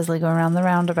 there's Wesley going around the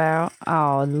roundabout.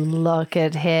 Oh, look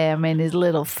at him in his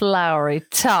little flowery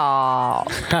top.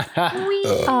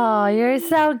 Oh, you're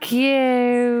so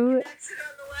cute.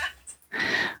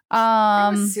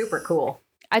 Super cool.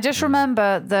 I just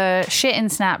remember the shit in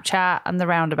Snapchat and the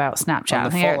roundabout Snapchat. And I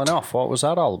the think falling off. What was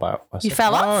that all about? You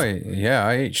fell off? Oh, yeah,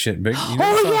 I ate shit big. You know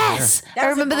Oh, what's on yes. That I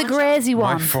was a remember the bunch of- crazy there?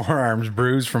 My one. forearm's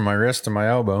bruised from my wrist to my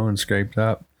elbow and scraped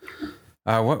up.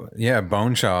 What? Yeah,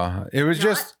 Boneshaw. It was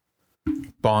just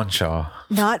Bonshaw.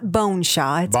 Not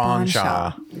Boneshaw. It's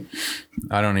Bonshaw. Bonshaw.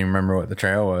 I don't even remember what the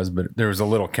trail was, but there was a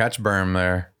little catch berm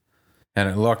there. And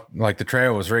it looked like the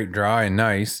trail was right dry and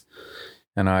nice.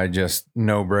 And I just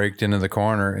no-braked into the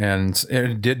corner. And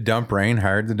it did dump rain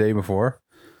hard the day before.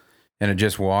 And it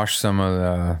just washed some of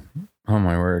the, oh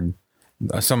my word,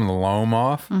 some of the loam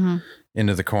off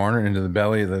into the corner, into the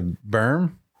belly of the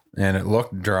berm. And it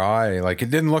looked dry. Like,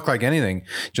 it didn't look like anything.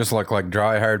 It just looked like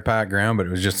dry, hard packed ground, but it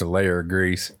was just a layer of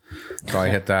grease. So I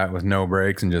hit that with no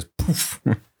brakes and just poof.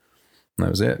 That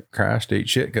was it. Crashed, ate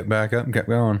shit, got back up and kept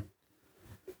going.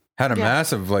 Had a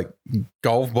massive like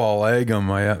golf ball egg on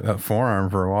my forearm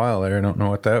for a while there. I don't know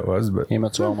what that was, but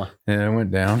Hematoma. yeah, it went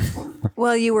down.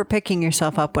 Well, you were picking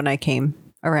yourself up when I came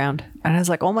around, and I was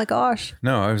like, "Oh my gosh!"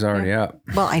 No, I was already up.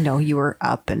 Well, I know you were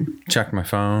up, and Checked my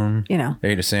phone.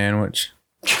 Ate a sandwich.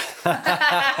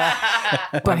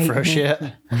 But For shit.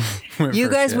 you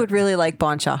guys would really like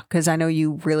Bonshaw because I know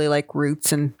you really like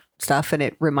roots and stuff, and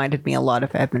it reminded me a lot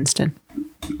of Edmundston.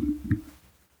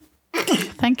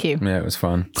 Thank you. Yeah, it was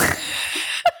fun.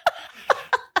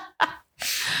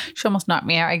 She almost knocked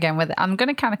me out again with it. I'm going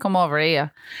to kind of come over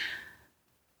here.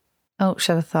 Oh,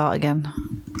 should have thought again.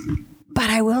 But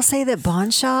I will say that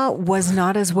Bonshaw was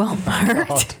not as well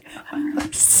marked.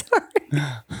 Sorry.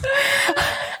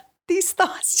 These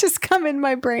thoughts just come in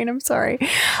my brain. I'm sorry.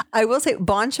 I will say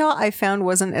Bonshaw I found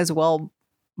wasn't as well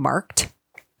marked.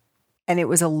 And it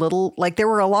was a little like there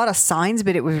were a lot of signs,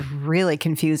 but it was really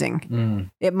confusing.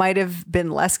 It might have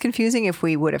been less confusing if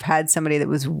we would have had somebody that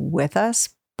was with us,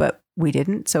 but we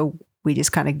didn't. So we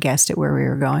just kind of guessed at where we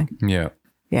were going. Yeah.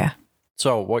 Yeah.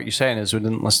 So what you're saying is we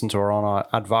didn't listen to our own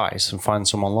advice and find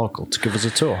someone local to give us a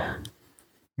tour.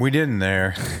 We didn't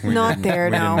there. Not there,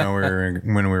 We no. didn't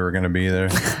know when we were going to be there.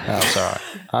 That's all right.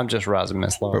 I'm just razzing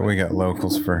Miss Laurie. But we got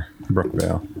locals for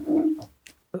Brookvale.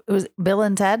 It was Bill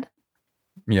and Ted.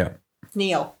 Yeah.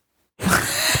 Neil.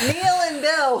 Neil and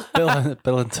Bill.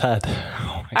 Bill and Ted.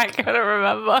 I couldn't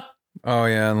remember. Oh,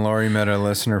 yeah. And Laurie met a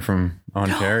listener from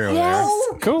Ontario.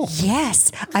 Cool.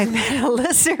 Yes, I met a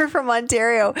listener from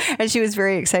Ontario, and she was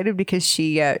very excited because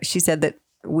she said that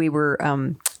we were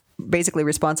basically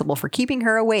responsible for keeping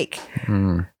her awake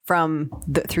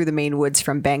through the Maine woods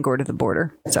from Bangor to the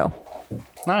border. So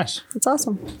Nice. it's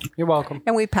awesome, You're welcome.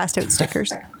 and we passed out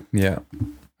stickers. Yeah.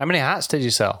 How many hats did you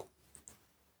sell?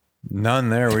 None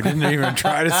there. We didn't even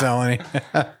try to sell any.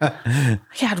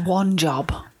 He had one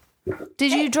job.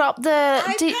 Did you drop the?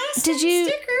 Did you?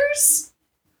 stickers?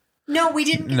 No, we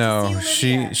didn't. No,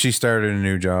 she started a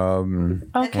new job, and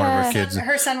Okay. one of her kids,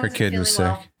 Her son her wasn't kid was sick.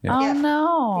 feeling well. Yeah. Oh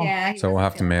no. Yeah. So we'll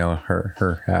have to mail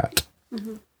her hat.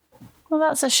 Well,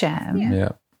 that's a shame. Yeah.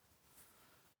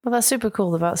 Well, that's super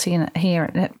cool about seeing it here.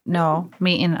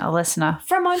 Meeting a listener.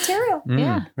 from Ontario.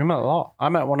 Yeah. We met a lot. I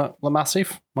met one at Le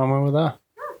Massif when we were there.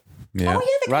 Yeah.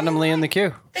 Randomly in the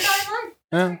queue.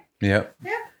 Yeah. Yep.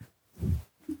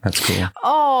 That's cool.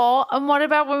 Oh, and what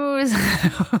about when we was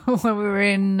when we were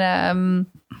in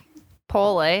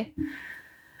Paulie,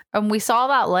 and we saw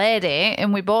that lady,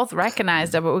 and we both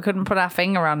recognized her, but we couldn't put our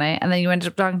finger on it. And then you ended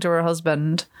up talking to her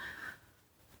husband.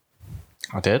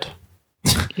 I did.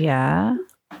 Yeah.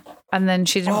 And then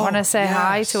she didn't want to say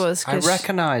hi to us. I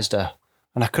recognised her,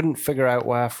 and I couldn't figure out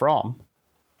where from.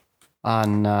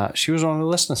 And she was one of the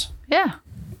listeners. Yeah.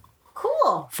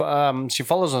 Cool. She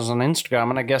follows us on Instagram,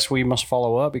 and I guess we must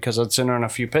follow her because I'd seen her in a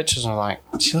few pictures, and I'm like,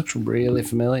 she looks really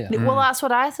familiar. Well, that's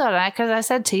what I thought. Because I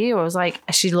said to you, I was like,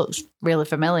 she looks really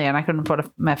familiar, and I couldn't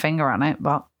put my finger on it.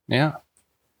 But Yeah.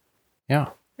 Yeah.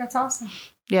 That's awesome.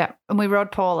 yeah. And we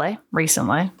rode Paulie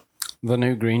recently. The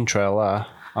new green trail there.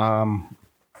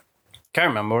 Can't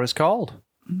remember what it's called.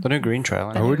 The new green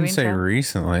trail. I wouldn't green say trail?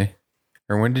 recently.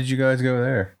 Or when did you guys go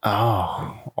there?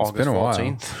 Oh, August been a while.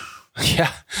 14th.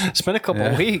 Yeah, it's been a couple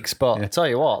Yeah. of weeks, but I tell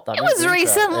you what, that It new was green trail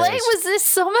recently. is- It was this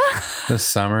summer. This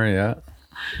summer, yeah.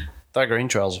 that green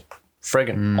trail's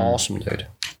friggin' awesome, dude.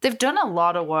 They've done a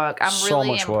lot of work. I'm So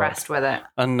really much work. impressed with it.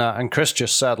 And Chris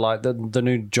just said like the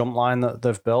new jump line that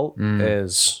they've built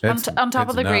is On top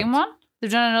of the green one,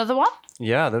 they've done another one.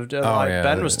 yeah. They've yeah,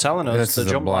 Ben was telling us this the is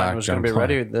a jump line black was going to be jump line.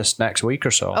 ready this next week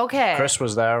or so. Okay. Chris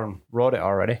was there and rode it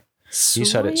already. He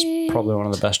said it's probably one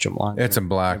of the best jump lines. It's a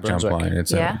black New jump Brunswick. line.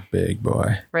 It's Yeah. a big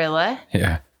boy. Really?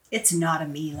 Yeah. It's not a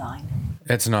me line.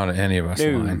 It's not any of us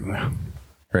No. line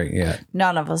right yet.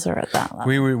 None of us are at that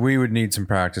level. We would need some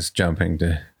practice jumping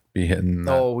to be hitting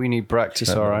that. Oh, we need practice,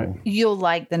 all right. You'll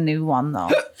like the new one though.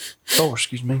 Oh,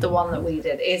 excuse me. The one that we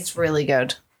did. It's really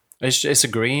good. It's a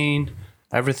green.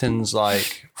 Everything's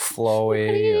like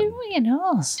flowy. and- Your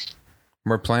nose.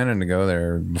 We're planning to go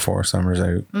there before summer's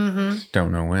out. Mm-hmm.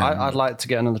 Don't know when. I'd like to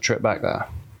get another trip back there.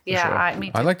 Yeah, sure. me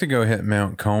too. I'd like to go hit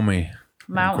Mount Comey.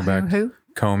 Mount Quebec. who?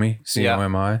 Comey,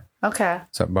 COMI. Okay.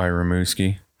 It's up by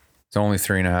Rimouski. It's only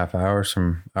 3.5 hours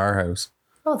from our house.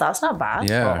 Oh, that's not bad.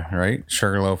 Yeah, right?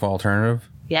 Sugarloaf alternative.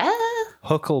 Yeah.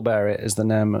 Huckleberry is the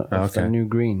name of Okay. the new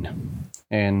green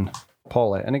in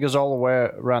Paulie. And it goes all the way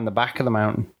around the back of the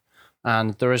mountain.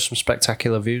 And there is some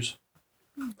spectacular views.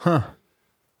 Huh.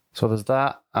 So there's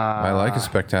that. I like a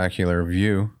spectacular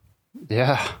view.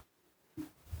 Yeah.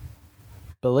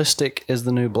 Ballistic is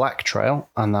the new black trail.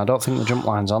 And I don't think the jump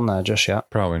line's on there just yet.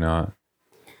 Probably not.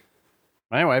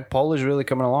 Anyway, Paulie's really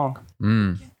coming along.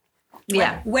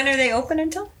 Yeah. When are they open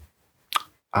until?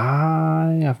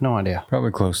 I have no idea.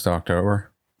 Probably close to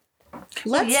October.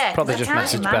 Yeah, Probably 'cause just I can't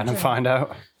message Ben and imagine- find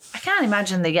out. I can't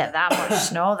imagine they get that much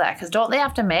snow there, because don't they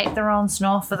have to make their own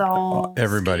snow for the whole...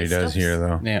 Everybody ski does stuff? here,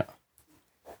 though, Yeah.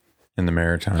 in the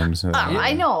Maritimes.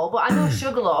 I know, but I know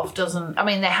Sugarloaf doesn't... I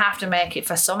mean, they have to make it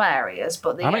for some areas,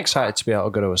 but they... I'm excited to be able to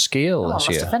go to a ski hill Oh, this must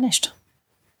year. have finished.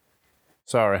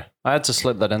 Sorry. I had to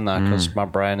slip that in there because my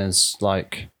brain is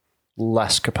like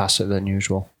less capacity than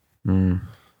usual.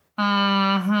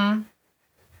 Mm-hmm.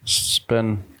 It's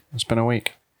been a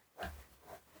week.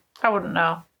 I wouldn't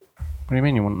know. What do you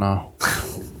mean you wouldn't know?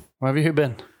 Where have you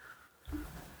been?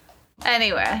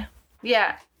 Anyway,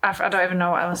 yeah, I don't even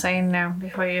know what I was saying now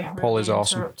before you Paul is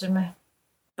awesome. interrupted me.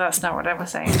 That's not what I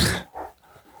was saying.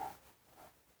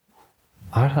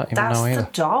 I don't even That's know the either.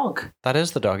 dog. That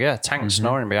is the dog, yeah. Tank's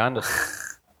snoring behind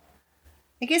us.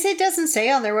 I guess it doesn't say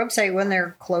on their website when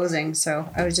they're closing, so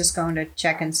I was just going to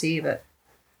check and see, but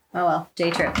oh well,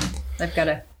 day trip. I've got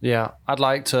to. Yeah, I'd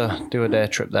like to do a day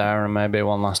trip there and maybe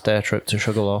one last day trip to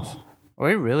Sugarloaf.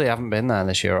 We really haven't been there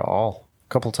this year at all. A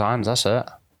couple times, that's it.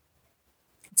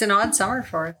 It's an odd summer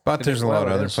for it. But there's a lot of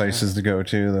Well, it other is, places to go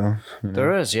to, though.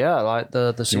 There is, yeah. Like the You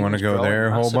want to season's go growing there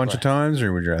a whole bunch of massively. times,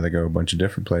 or would you rather go a bunch of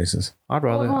different places? I'd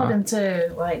We've rather. only been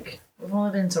to we've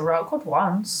only been to Rockwood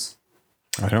once.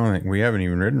 I don't think we haven't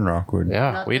even ridden Rockwood.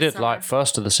 Yeah, Not we this did like summer.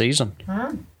 first of the season.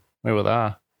 We were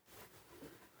there.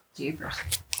 Jeepers.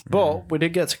 But we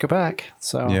did get to Quebec,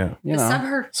 so Yeah. you The know,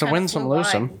 summer so kinda win some, flew lose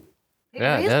by. some. It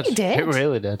Yeah, really it did. It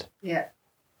really did. Yeah.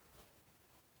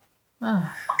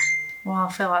 Well,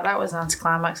 I feel like that was an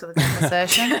anticlimax of the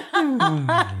conversation.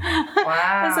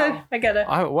 Wow. I gotta.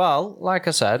 Well, like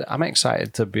I said, I'm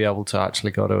excited to be able to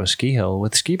actually go to a ski hill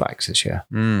with ski bikes this year.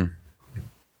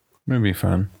 It'd be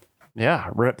fun. Yeah,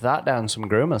 rip that down some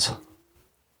groomers.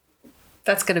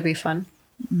 That's gonna be fun.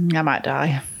 I might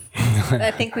die.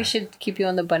 I think we should keep you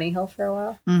on the bunny hill for a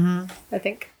while. Mm-hmm. I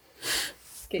think.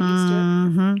 Get used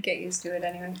to it. Get used to it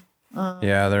anyway.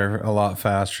 Yeah, they're a lot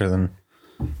faster than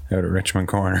out at Richmond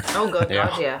Corner. Oh, good Yeah.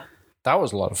 God, yeah. That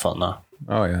was a lot of fun, though.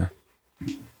 Oh, yeah.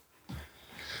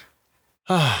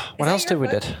 What else did we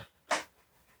did?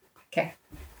 Okay.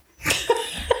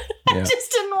 Yeah.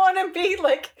 Just didn't want to be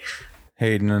like.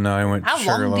 Hayden and I went to How long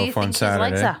do you Sugarloaf think on his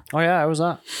legs Saturday. are? Oh yeah, how was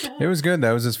that? It was good.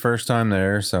 That was his first time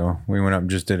there, so we went up and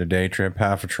just did a day trip.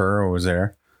 Half a churro was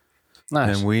there.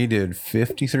 Nice. And we did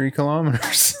 53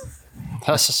 kilometers.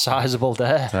 That's a sizable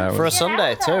day That for a was-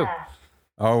 Sunday too.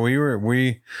 Oh,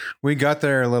 we got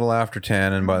there a little after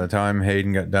 10, and by the time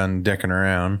Hayden got done dicking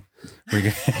around, we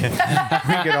get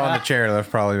on the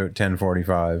chairlift probably about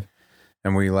 10:45,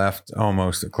 and we left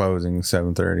almost at closing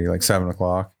 7:30, like 7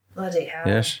 o'clock Bloody hell.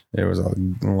 ish. It was a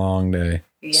long day.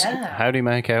 Yeah. How do you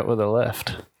make out with a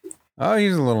lift? Oh, he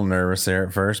was a little nervous there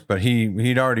at first, but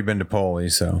he'd already been to Poli,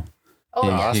 so Oh,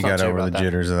 yeah. he not got too over the bad then.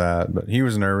 jitters of that. But he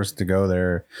was nervous to go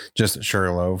there just at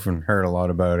Sugarloaf and heard a lot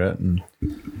about it, and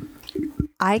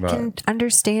I But- can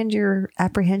understand your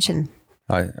apprehension,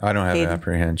 I don't have Hayden.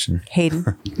 apprehension. Hayden.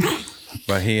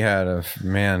 But he had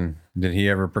man, did he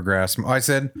ever progress? I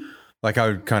said, like, I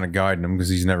would kind of guide him because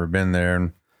he's never been there.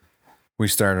 And we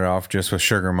started off just with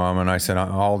Sugar Mama. And I said,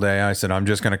 all day, I said, I'm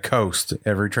just going to coast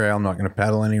every trail. I'm not going to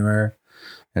pedal anywhere.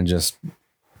 And just,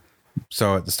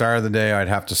 so at the start of the day, I'd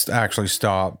have to actually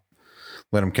stop,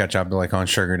 let him catch up to like on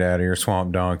Sugar Daddy or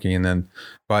Swamp Donkey. And then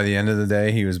by the end of the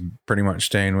day, he was pretty much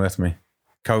staying with me,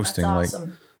 coasting. That's Like,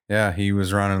 awesome. yeah, he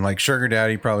was running like Sugar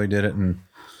Daddy probably did it in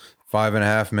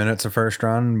 5.5 minutes the first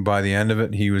run. By the end of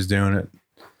it, he was doing it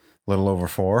a little over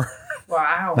 4.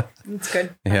 Wow. That's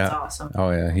good. That's Yeah. awesome.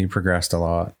 Oh yeah, he progressed a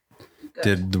lot. Good.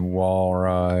 Did the wall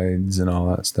rides and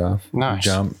all that stuff. Nice.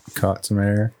 Jump, caught some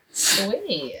air.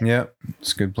 Sweet. Yep,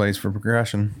 it's a good place for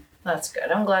progression. That's good.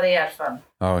 I'm glad he had fun.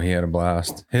 Oh, he had a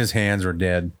blast. His hands were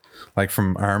dead, like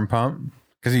from arm pump,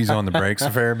 because he's on the brakes a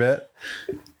fair bit.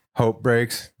 Hope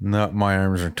brakes. No, my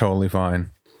arms are totally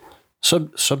fine.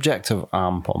 Subject of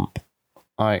arm pump.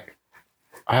 Like,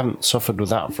 I haven't suffered with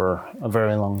that for a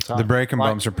very long time. The braking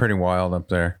Like- bumps are pretty wild up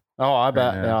there. Oh, I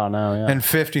bet. Yeah. Yeah, I know. Yeah. And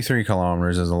 53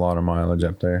 kilometers is a lot of mileage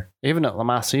up there. Even at La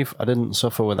Massif, I didn't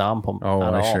suffer with arm pump. Oh,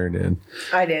 at I all. sure did.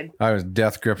 I did. I was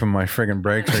death gripping my friggin'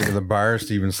 brakes right to the bars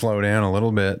to even slow down a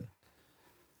little bit.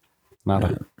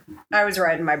 Nada. I was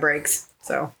riding my brakes,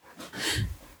 so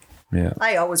Yeah.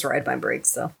 I always ride my brakes.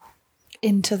 So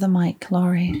Into the mic,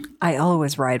 Laurie. I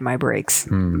always ride my brakes.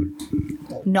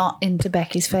 Not into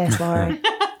Becky's face, Laurie.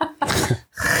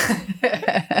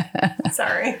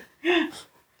 Sorry.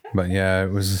 But yeah,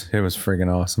 it was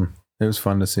friggin' awesome. It was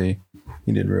fun to see.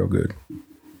 He did real good.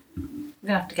 We're going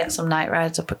to have to get some night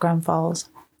rides up at Grand Falls.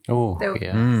 Oh, Nope.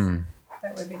 yeah. That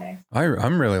That would be nice.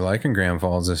 I'm really liking Grand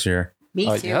Falls this year. Me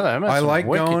too. Yeah, they made I some like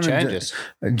wicked going changes.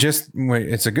 and just wait.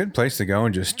 It's a good place to go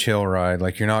and just chill ride.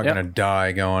 Like you're not Yep. gonna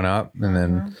die going up, and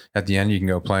then at the end you can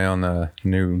go play on the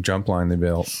new jump line they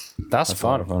built. That's That's a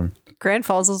lot of fun. fun. Grand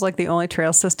Falls is like the only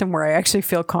trail system where I actually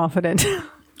feel confident.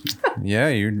 Yeah,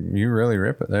 you really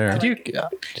rip it there. Did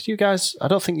you guys? I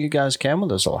don't think you guys came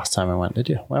with us the last time I went. Did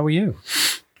you? Where were you?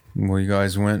 Well, you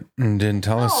guys went and didn't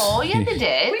tell us. Oh, yeah, they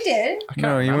did. We did.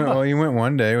 No, you went. Well, you went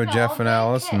one day with Jeff and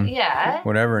Alice and Yeah.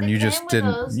 whatever, and They you came just with didn't.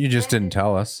 us. You just didn't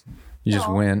tell us. You just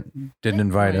No. went. Didn't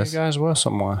invite You us. guys were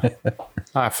somewhere.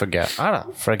 I forget. I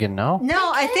don't friggin' know.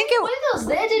 No, I think it. With us,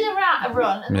 they did a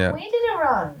run, and Yeah. then we did a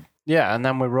run. Yeah, and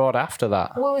then we rode after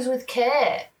that. We was with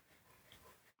Kate.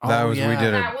 That Oh, was we yeah.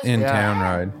 did That an was in fun. town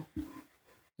ride.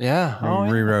 Yeah. Oh, We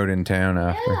yeah. re-rode in town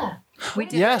after. Yeah. We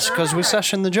did. Yes, because we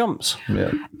sessioned the jumps.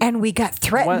 Yeah. And we got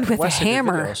threatened with a Wesley did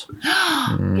hammer.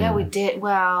 videos. Yeah, we did.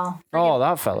 Well, Oh,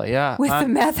 that fella, yeah. With the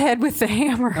and, meth head with the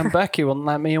hammer. and Becky wouldn't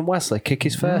let me and Wesley kick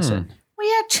his face in. we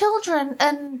had children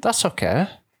and That's okay.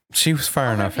 She was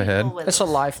far enough ahead. people with It's a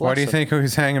life lesson. Why do you think he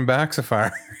was hanging back so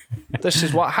far? This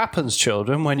is what happens,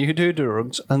 children, when you do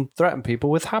drugs and threaten people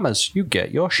with hammers. You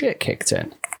get your shit kicked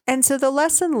in. And so the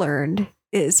lesson learned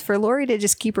is for Lori to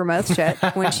just keep her mouth shut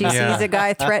when she Yeah. sees a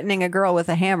guy threatening a girl with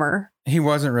a hammer. He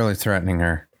wasn't really threatening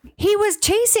her. He was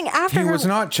chasing after He her. was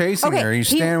not chasing Okay, her. He's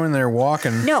he- standing there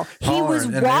walking. No, he hollering, was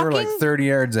and they were like walking- 30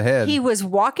 yards ahead. He was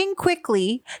walking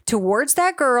quickly towards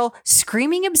that girl,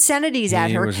 screaming obscenities at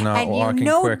He her. was not and walking you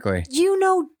know, quickly. You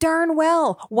know darn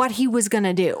well what he was going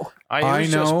to do. I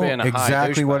was just know being a high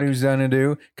exactly what douchebag. he was going to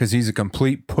do because he's a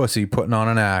complete pussy putting on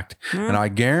an act. And I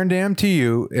guarantee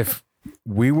you, if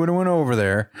we would have went over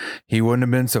there, he wouldn't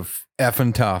have been so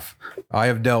effing tough. I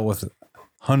have dealt with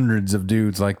hundreds of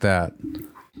dudes like that.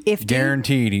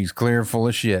 Guaranteed he's clear full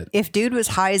of shit. If dude was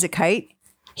high as a kite,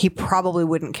 he probably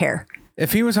wouldn't care.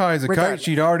 If he was high as a kite, Regardless.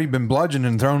 she'd already been bludgeoned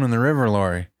and thrown in the river,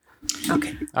 Lori.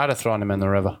 I'd have thrown him in the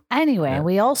river. anyway,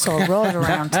 we also rode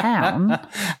around town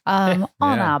on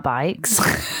Yeah. our bikes.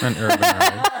 An urban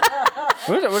ride.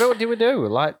 What did we do?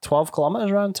 Like 12 kilometers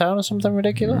around town or something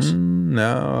ridiculous?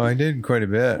 No, I did quite a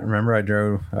bit. Remember,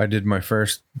 I did my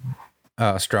first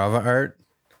Strava art.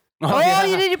 Oh,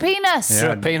 you did your penis.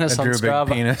 Drew a penis I on drew a Strava.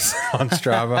 big penis on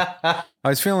Strava. I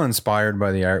was feeling inspired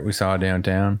by the art we saw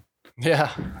downtown.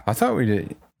 Yeah. I thought we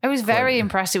did. I was very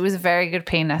impressed. It was a very good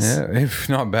penis. Yeah, if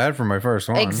not bad for my first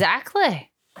one.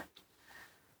 Exactly.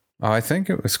 I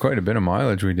think it was quite a bit of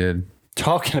mileage we did.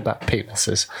 Talking about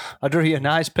penises, I drew you a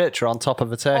nice picture on top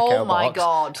of a takeout Oh my box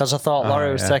God. because I thought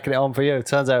Laurie was yeah. taking it home for you.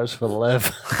 Turns out it was for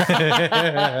Liv.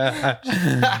 Yeah,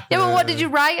 but what did you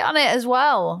write on it as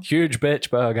well? Huge bitch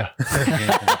burger.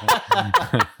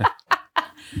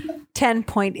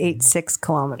 10.86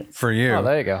 kilometers. For you. Oh,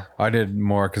 there you go. I did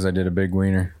more because I did a big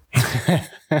wiener.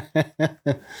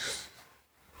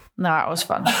 No, it was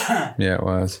fun. Yeah, it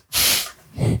was.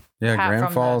 Yeah, Apart Grand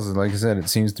from Falls, like I said, it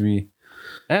seems to be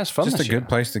Yeah, it's fun. just a this year. good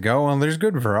place to go. And there's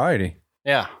good variety.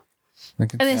 Yeah.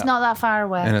 Like And it's not that far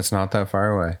away. and it's not that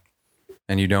far away.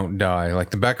 And you don't die.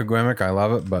 Like the Becca Gwimmik, I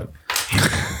love it, but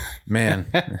man,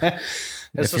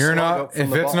 It's if a you're slog not, up from if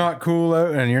the it's bottom. not cool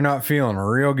out and you're not feeling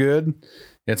real good,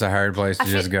 it's a hard place to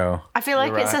just go. I feel like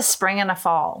You're it's right. a spring and a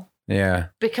fall. Yeah,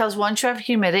 Because once you have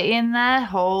humidity in there,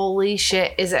 holy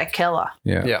shit, is it a killer?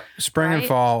 yeah, Yeah. Spring and Right?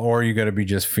 fall, or you got to be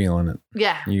just feeling it.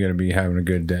 Yeah. You got to be having a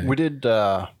good day. We did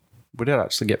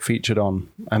actually get featured on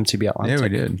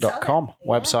mtbatlantic.com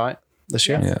website this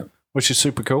year, Yeah. which is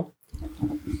super cool.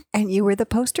 And you were the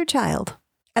poster child.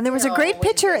 And there was a great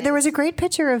picture. There was a great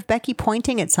picture of Becky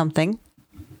pointing at something.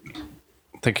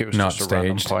 I think it was Not just a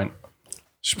random staged. point.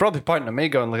 She's probably pointing at me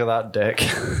going, look at that dick.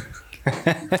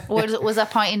 Was I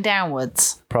pointing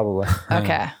downwards? Probably.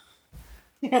 Okay.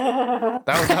 That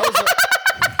was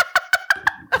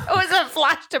Was it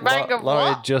flash to bang of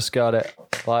Laurie what? just got it.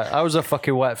 Like, I was a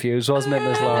fucking wet fuse, wasn't it,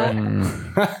 Miss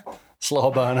Laurie?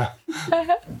 Slow burner.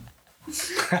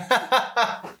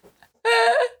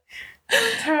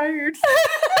 Tired.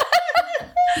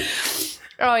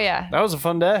 Oh yeah. That was a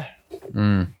fun day.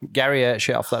 Gary ate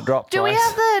shit off that drop Do twice.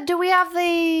 we have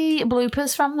the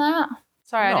bloopers from that?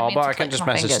 Sorry, I didn't No, mean but to I can click just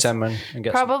my message fingers. Tim and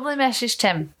get some. Probably message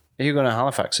Tim. Are you going to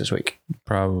Halifax this week?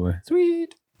 Probably.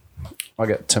 Sweet. I'll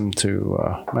get Tim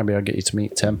to, maybe I'll get you to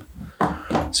meet Tim.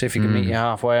 See if he can meet you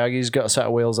halfway. He's got a set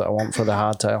of wheels that I want for the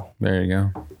hardtail. There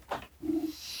you go.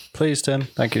 Please, Tim.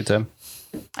 Thank you, Tim.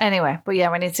 Anyway, but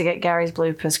yeah, we need to get Gary's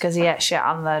bloopers because he ate shit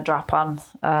on the drop on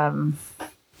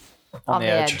the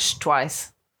edge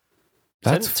twice.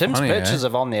 That's Tim's funny, pictures eh?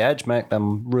 of On the Edge make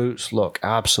them routes look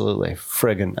absolutely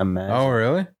friggin' amazing. Oh,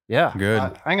 really? Yeah.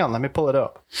 Good. Hang on, let me pull it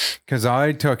up. Because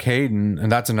I took Hayden,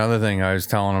 and that's another thing I was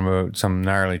telling him about some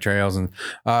gnarly trails, and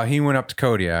he went up to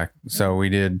Kodiak. So we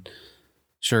did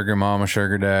Sugar Mama,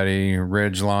 Sugar Daddy,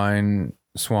 Ridgeline,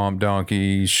 Swamp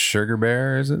Donkey, Sugar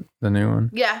Bear. Is it the new one?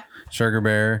 Yeah. Sugar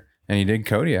Bear, and he did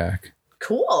Kodiak.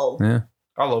 Cool. Yeah.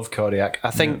 I love Kodiak. I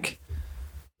think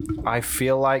I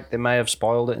feel like they may have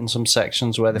spoiled it in some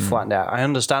sections where they flattened out. I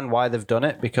understand why they've done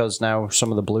it because now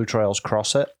some of the blue trails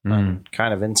cross it and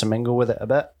kind of intermingle with it a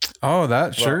bit. Oh,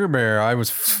 that Sugar Bear! I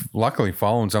was luckily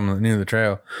following some of the new the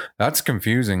trail. That's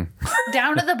confusing.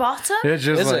 Down at the bottom? It's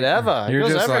just Is it ever? It You're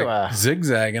goes just everywhere. like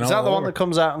zigzagging. Is that the one that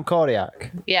comes out on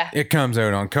Kodiak? Yeah. It comes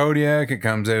out on Kodiak. It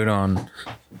comes out on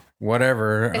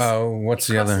whatever. Oh, what's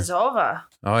the other? Crosses over.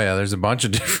 Oh yeah, there's a bunch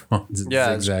of different ones.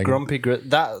 Yeah, it's zigzagging. Grumpy Grizz.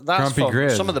 That's Grumpy fun.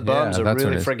 Grizz. Some of the Yeah, berms are that's really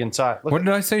what it is. friggin' tight. Look What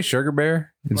did I say? Sugar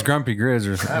Bear? It's Grumpy Grizz,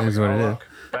 is what it is.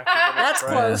 That's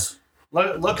close.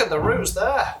 Look at the routes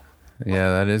there. Yeah,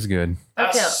 that is good.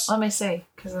 Okay, let me see.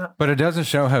 But it doesn't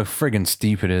show how friggin'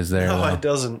 steep it is there. No, though. it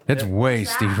doesn't. It's way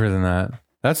steeper than that.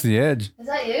 That's the edge, Is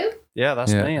that you? Yeah,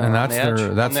 that's Yeah, me. and on that's the edge. the-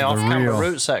 that's on the the off-camera real-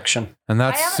 route section. and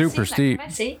that's super steep. Can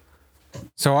I see?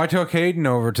 So I took Hayden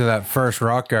over to that first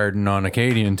rock garden on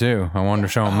Acadian too. I wanted to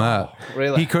show him that.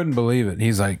 Really? He couldn't believe it.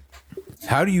 He's like,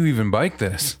 "How do you even bike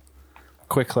this?"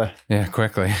 Quickly. Yeah,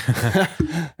 quickly.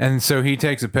 And so he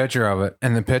takes a picture of it,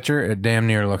 and the picture, it damn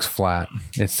near looks flat.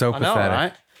 It's so I know,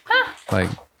 pathetic. right?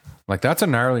 Like that's a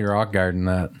gnarly rock garden.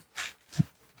 That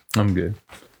I'm good.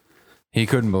 He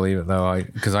couldn't believe it though,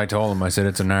 because I told him, I said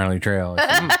it's a gnarly trail,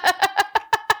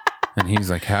 and he's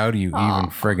like, "How do you even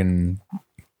friggin'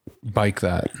 bike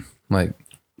that?" Like,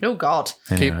 Oh, God.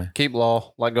 anyway. Keep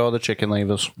low. Let go of the chicken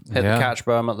levers. Hit Yeah. the catch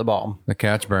berm at the bottom. The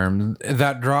catch berm.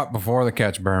 That drop before the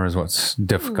catch berm is what's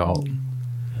difficult.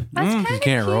 You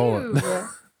can't roll it.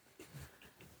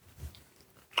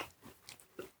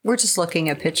 We're just looking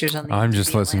at pictures on the. I'm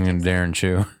just listening to Darren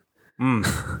chew. I'm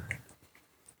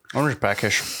just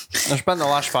peckish. I spent the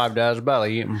last 5 days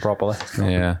barely eating properly.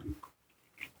 Yeah.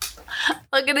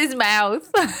 Look at his mouth.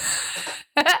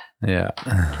 Yeah.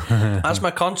 That's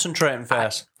my concentrating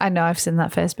face. I know, I've seen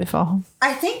that face before.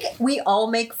 I think we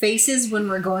all make faces when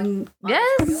we're going.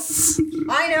 Yes.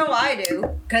 I know I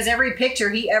do. Because every picture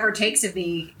he ever takes of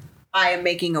me, I am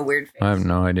making a weird face. I have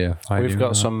no idea. If I We've do got or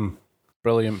not. some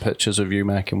brilliant pictures of you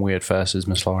making weird faces,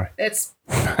 Miss Laurie. It's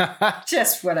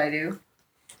just what I do.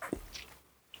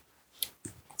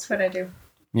 That's what I do.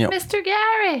 Yep. Mr.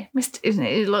 Gary. Isn't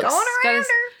it? He looks. Going got around his-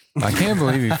 her. I can't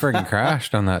believe he friggin'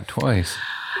 crashed on that twice.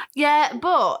 Yeah,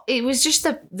 but it was just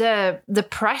the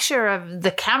pressure of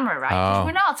the camera, right? 'Cause Oh.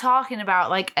 we're not talking about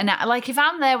like if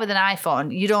I'm there with an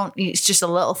iPhone, you don't. It's just a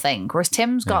little thing. Whereas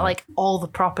Tim's got like all the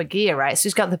proper gear, right? So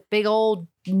he's got the big old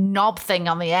knob thing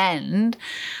on the end.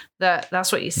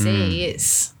 That's what you see.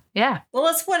 It's Well,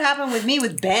 that's what happened with me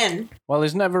with Ben. Well,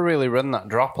 he's never really run that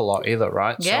drop a lot either,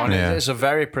 right? Yeah. So Yeah. it's a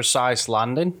very precise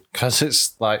landing because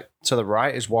it's like to the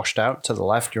right is washed out, to the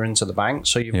left you're into the bank.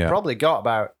 So you've Yeah. probably got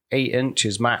about 8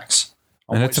 inches max.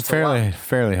 on And which it's a to land,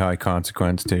 fairly high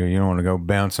consequence too. You don't want to go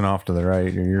bouncing off to the right,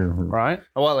 or you're right?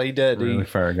 Well, he did. really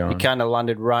far He gone. kind of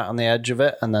landed right on the edge of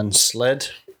it and then slid.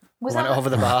 was Went that over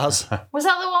the bars. was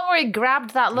that the one where he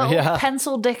grabbed that little Yeah.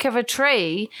 pencil dick of a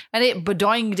tree and it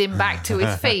bedoinged him back to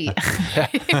his feet?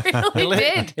 He really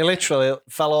did. He literally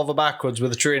fell over backwards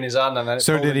with a tree in his hand, and then it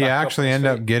So pulled did him he back actually his end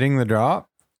up feet. getting the drop?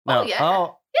 No. Oh, yeah.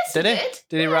 Oh, Yes, did he he? did.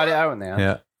 Did he ride it out in the end?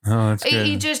 Yeah. Oh, that's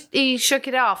good. He shook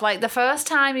it off. Like the first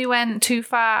time he went too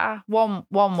far one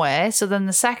way, so then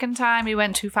the second time he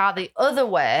went too far the other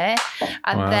way,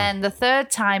 and Wow. then the third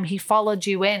time he followed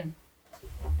you in.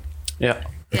 Yeah.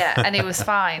 Yeah, and it was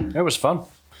fine. It was fun.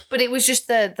 But it was just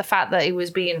the fact that it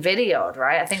was being videoed,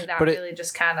 right? I think that But it- really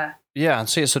just kind of. Yeah, and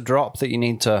see, it's a drop that you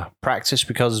need to practice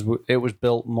because it was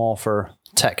built more for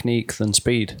technique than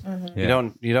speed. Mm-hmm. Yeah.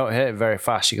 You don't hit it very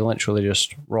fast. You can literally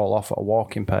just roll off at a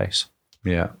walking pace.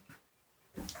 Yeah.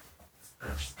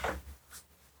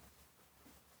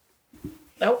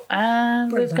 Oh,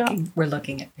 and we've got. We're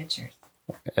looking at pictures.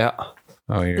 Yeah.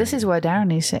 Oh, you're This is where Darren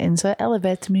needs to insert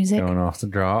elevator music. going off the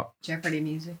drop. Jeopardy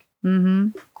music.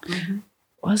 Mm-hmm.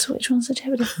 Which one's the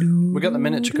Jeopardy? We got the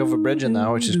miniature cover bridge in there,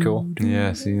 which is cool.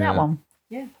 Yeah, see That one.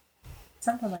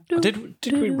 Something like that.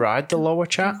 Did we ride the lower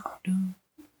chat?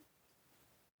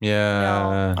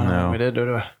 Yeah, no. We did, did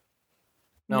we?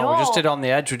 No, we just did on the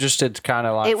edge. We just did kind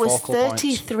of like It was focal points.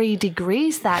 33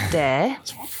 degrees that day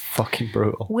Fucking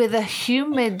brutal. with a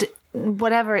humid,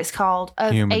 whatever it's called,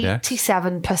 of Humidex.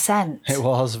 87%. It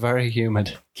was very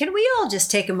humid. Can we all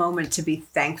just take a moment to be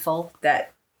thankful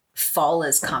that fall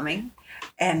is coming?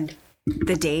 and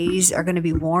the days are going to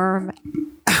be warm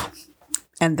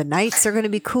and the nights are going to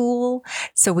be cool,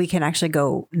 so we can actually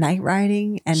go night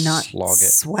riding and not Slog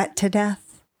it. sweat to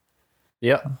death.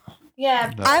 Yep.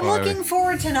 Yeah, I'm looking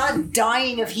forward to not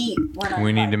dying of heat when I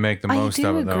We need to make the I most do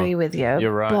of it, though. agree with you.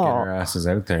 You're right. Get But our asses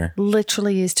out there.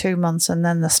 literally is 2 months and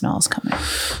then the snow's coming.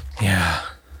 Yeah.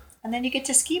 And then you get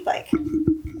to ski bike.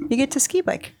 You get to ski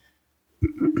bike.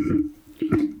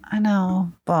 I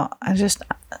know, but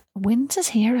winters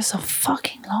here are so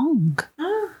fucking long.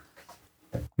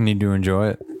 Need to enjoy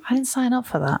it. I didn't sign up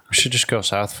for that. We should just go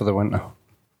south for the winter.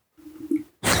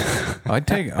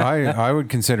 I would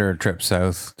consider a trip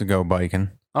south to go biking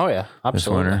Oh yeah, this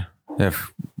absolutely. winter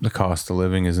if the cost of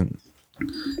living isn't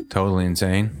totally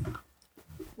insane.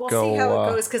 We'll Go, see how uh,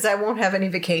 it goes because I won't have any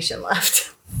vacation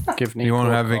left. Give You won't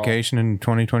Nico a have call. vacation in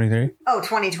 2023? Oh,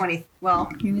 2020. Well,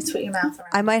 You need to put your mouth around.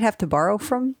 I might have to borrow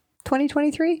from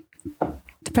 2023,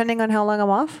 depending on how long I'm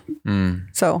off. Mm,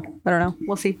 So, I don't know.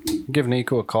 We'll see. Give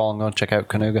Nico a call and go check out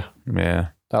Canuga. yeah,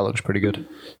 That looks pretty good.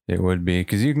 it would be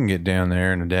because you can get down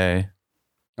there in a day.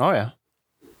 Oh yeah,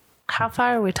 How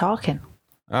far are we talking?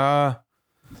 600-700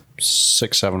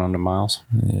 miles.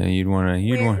 Yeah, you'd want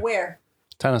to. Where?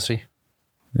 Tennessee.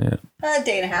 Yeah, A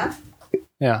day and a half.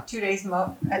 Yeah. 2 days.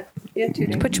 Yeah, 2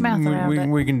 days. Put your mouth around it.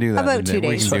 we can do that. About in a 2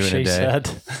 day. days. We can That's do what it she in a day.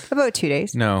 said. About 2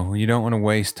 days. No, you don't want to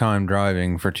waste time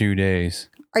driving for 2 days.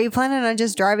 Are you planning on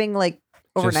just driving like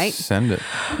overnight? Just send it.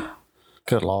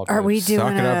 Good lord. Are we Suck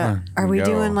doing it up a? and Are we go.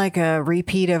 doing like a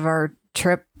repeat of our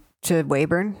trip to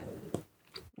Weyburn,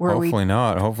 where Hopefully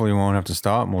not. Hopefully we won't have to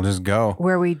stop and we'll just go.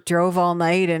 we drove all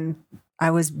night and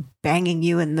I was banging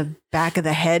you in the back of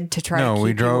the head to try to No, keep we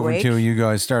you drove awake? until you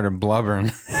guys started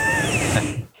blubbering.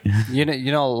 You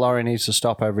know, Laurie needs to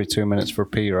stop every 2 minutes for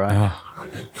pee, right?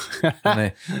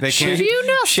 And they can't. Do you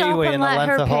not stop Shiwi and in a let length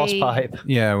her of pee? horsepipe.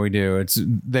 Yeah, we do.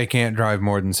 They can't drive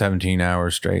more than 17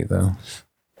 hours straight though.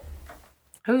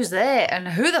 Who's there? And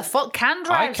who the fuck can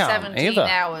drive can't 17 either.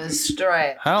 hours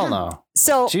straight? Hell no.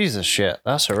 So Jesus shit.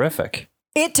 That's horrific.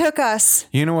 it took us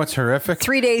You know what's horrific?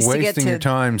 3 days to get Wasting to. your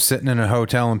time sitting in a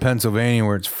hotel in Pennsylvania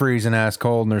where it's freezing ass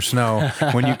cold and there's snow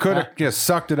when you could have just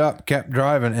sucked it up, kept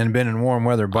driving, and been in warm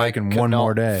weather biking Could one not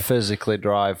more day. physically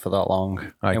drive for that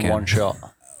long I in can. one shot.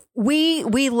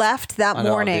 We left that I don't have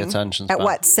the morning attention at span.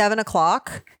 what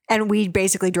 7:00, and we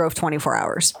basically drove 24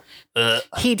 hours.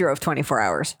 He drove 24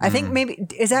 hours. I think maybe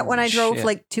is that when I drove shit.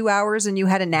 like 2 hours and you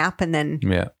had a nap and then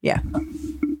Yeah.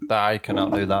 I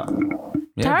cannot do that.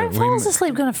 Yeah, Darren but falls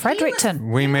asleep going to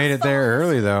Fredericton. we made it there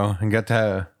early though and got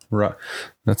to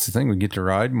that's the thing, we get to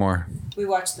ride more. we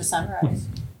watched the sunrise.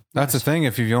 That's the thing,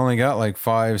 if you've only got like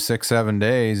 5, 6, 7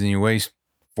 days and you waste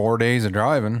 4 days of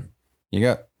driving, you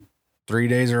got 3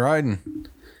 days of riding.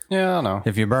 Yeah, I know.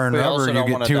 If you burn We rubber, also you don't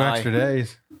get wanna 2 die. extra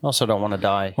days. Also don't want to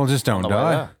die. Well, just don't On the way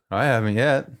die. there. I haven't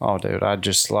yet. Oh, dude, I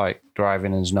just like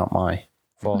driving is not my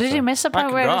forte. Did you miss the I part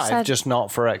can where it drive, said just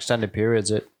not for extended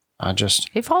periods.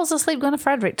 he falls asleep going to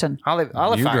Fredericton? Halifax,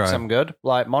 drive. I'm good.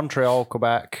 Like Montreal,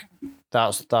 Quebec,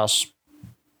 that's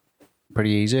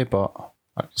pretty easy. But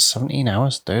 17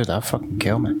 hours, dude, that fucking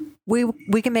kill me.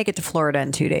 We can make it to Florida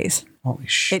in 2 days. Holy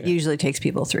shit! It usually takes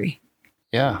people 3.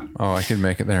 Yeah, Oh, I could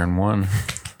make it there in 1.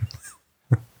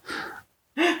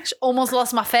 Almost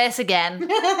lost my face again.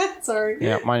 Sorry.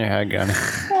 yeah. Mind your head, Granny.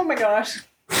 Oh my gosh.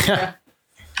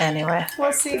 Anyway,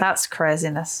 We'll see. that's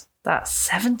craziness. That's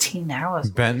 17 hours.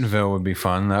 Bentonville would be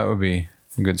fun. That would be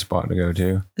a good spot to go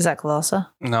to. Is that closer?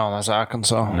 No, that's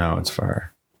Arkansas. No, it's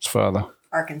far. It's further.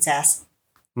 Arkansas.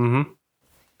 Mm-hmm.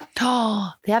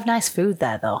 Oh, they have nice food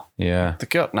there, though. Yeah. They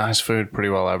got nice food pretty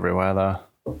well everywhere there.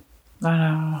 I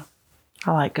know.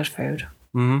 I like good food.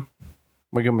 Mm-hmm.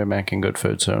 We're gonna be making good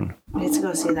food soon. We need to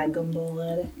go see that gumball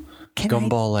lady.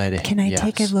 Gumball lady. Can I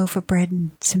take a loaf of bread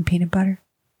and some peanut butter?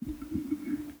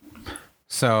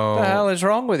 So What the hell is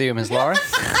wrong with you, Miss Laurie?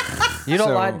 You don't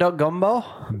So- like duck gumbo?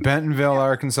 Bentonville,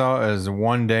 Arkansas is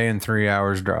 1 day and 3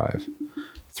 hours drive.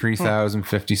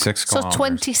 3,056 So kilometers.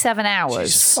 27 hours.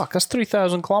 Jesus, fuck, that's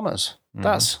 3,000 kilometers.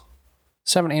 That's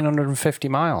 1,750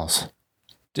 miles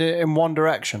in one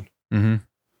direction. Mm-hmm.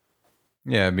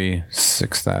 Yeah, it'd be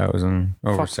 6,000,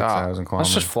 over Fuck that. 6,000 Let's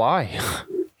kilometers. just fly.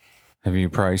 Have you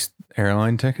priced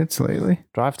airline tickets lately?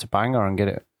 Drive to Bangor and get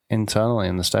it internally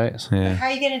in the States. Yeah. How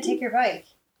are you going to take your bike?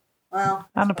 Well,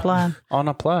 On a plane. On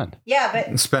a plane. yeah,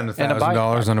 but Spend In a bike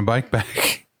 $1,000 on a bike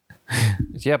bag.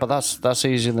 Yeah, but that's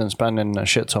easier than spending a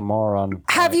shit ton more on.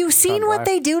 have like, you seen trying to what drive.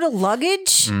 they do to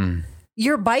luggage? Mm.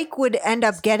 Your bike would end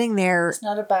up getting there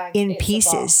Not a bag. in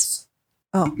pieces.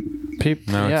 Oh,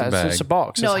 People, No, it's yeah, a it's bag. a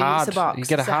box. No, it's it's hard. a box. You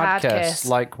get It's a a hard hard case, case.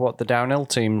 like what the downhill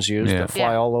teams use Yeah. that fly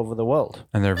Yeah. all over the world.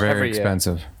 And they're very Every year.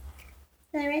 expensive.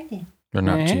 They're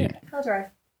not cheap. I'll drive.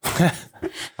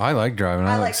 I like driving.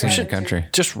 I like like seeing the driving, country.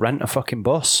 Just rent a fucking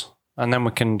bus. And then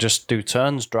we can just do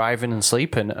turns driving and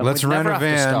sleeping. And Let's we'd rent never a have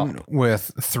to van stop.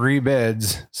 with 3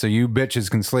 beds so you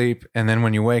bitches can sleep. And then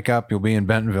when you wake up, you'll be in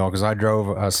Bentonville because I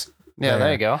drove us. Yeah,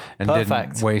 there you go. And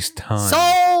Perfect. didn't waste time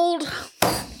Sold.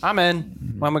 I'm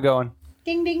in. When we're going?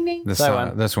 Ding, ding, ding.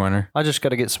 this winter. I just got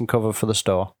to get some cover for the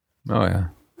store. Oh, yeah.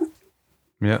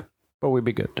 Yep. But we'd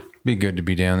be good. Be good to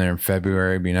be down there in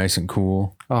February. Be nice and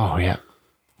cool. Oh, yeah.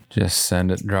 Just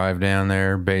send it, drive down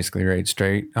there, basically right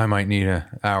straight. I might need an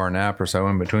hour nap or so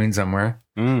in between somewhere.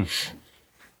 And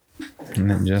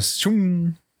then just,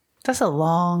 shoom. That's a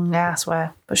long ass way,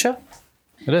 but sure.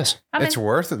 It is. It's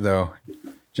worth it though.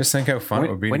 Just think how fun We-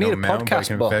 it would be we to need go a mountain podcast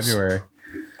biking in bus. February.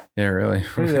 Yeah, really.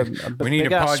 We need a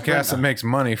big-ass podcast that sprinter. makes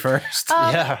money first.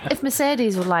 Yeah. If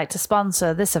Mercedes would like to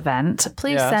sponsor this event,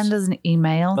 please Yes. send us an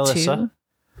email Melissa. to.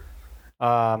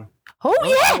 Melissa Oh,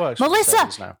 yeah. works for Mercedes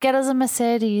Melissa, now. get us a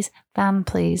Mercedes van,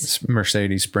 please. It's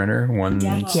Mercedes Sprinter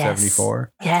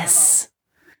 174. Yes.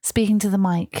 Speaking to the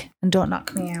mic and don't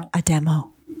knock me out. A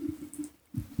demo.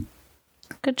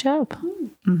 Good job.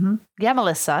 Mm-hmm. Yeah,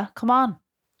 Melissa, come on.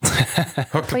 Hook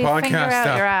Put the your finger podcast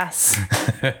out your up. ass.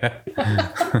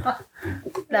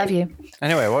 Love you.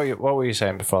 Anyway, what were you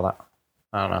saying before that?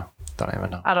 I don't know. Don't even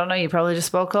know. I don't know. You probably just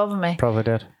spoke over me. Probably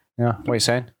did. Yeah. What are you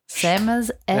saying? Same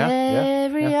as Yeah,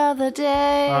 every other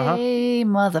day,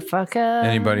 motherfucker.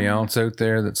 Anybody else out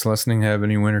there that's listening have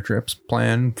any winter trips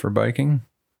planned for biking?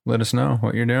 Let us know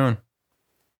what you're doing.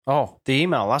 Oh, the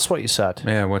email. That's what you said.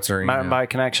 Yeah, what's our email?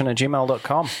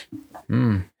 mountainbikeconnection@gmail.com.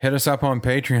 Hit us up on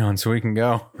Patreon so we can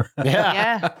go.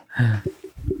 Yeah. Yeah.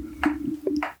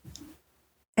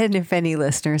 And if any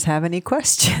listeners have any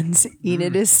questions,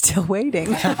 Enid is still waiting.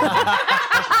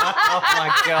 Oh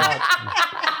my God.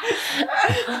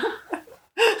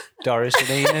 Doris and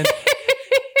Enid.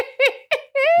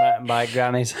 Mountain bike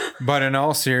grannies. But in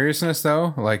all seriousness,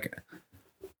 though, like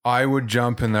I would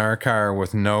jump in our car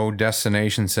with no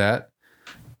destination set.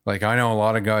 Like I know a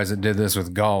lot of guys that did this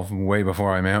with golf way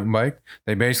before I mountain bike.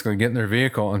 They basically get in their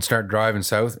vehicle and start driving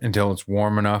south until it's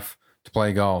warm enough to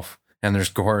play golf and there's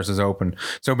courses open.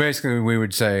 So basically we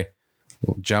would say,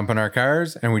 we'll jump in our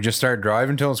cars and we just start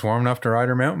driving until it's warm enough to ride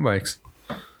our mountain bikes.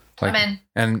 Like, I'm in.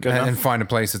 And Good enough. and find a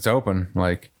place that's open.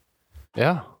 Like,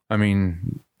 Yeah. I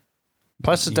mean,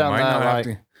 Plus it's you down might there not have like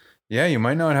to- yeah, you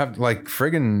might not have like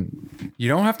friggin'. You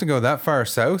don't have to go that far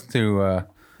south to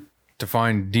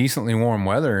find decently warm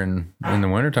weather in the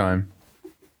wintertime.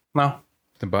 no.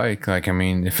 The bike, like I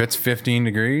mean, if it's 15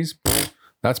 degrees,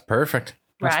 that's perfect.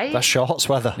 Right? That's shorts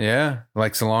weather. Yeah,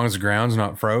 like so long as the ground's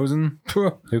not frozen,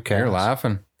 Who cares? you're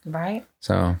laughing. Right?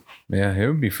 So yeah, it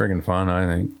would be friggin' fun. I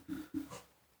think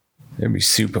it'd be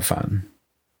super fun.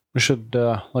 We should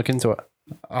look into it.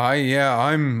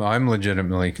 I'm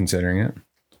legitimately considering it.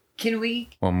 Can we?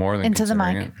 Well, more than Into the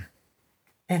considering mic.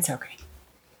 it. It's okay.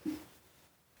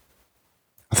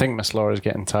 I think Miss Laura's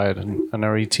getting tired and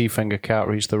her ET finger can't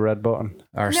reach the red button.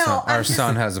 Our No, son, I'm our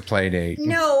son has a play date.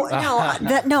 No.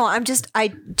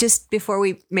 I just before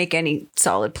we make any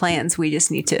solid plans, we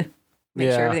just need to make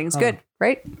Yeah. sure everything's good,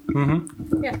 right?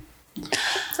 Mm-hmm. Yeah.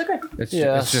 So good. It's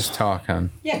Yes. just talk,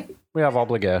 hon. Yeah, We have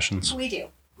obligations. we do.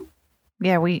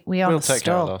 Yeah, we own We'll a take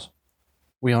care of store. those.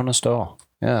 We own a store.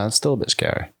 Yeah, that's still a bit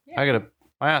scary.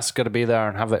 My ass got to be there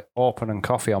and have it open and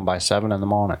coffee on by 7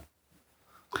 a.m.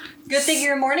 Good thing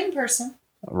you're a morning person.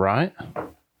 Right?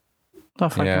 Don't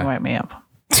fucking Yeah. wake me up.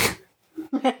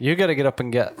 You got to get up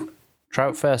and get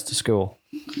Trout Fest to school.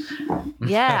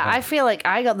 Yeah, I feel like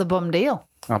I got the bum deal.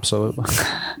 Absolutely.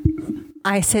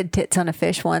 I said tits on a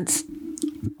fish once.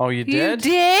 Oh, you did?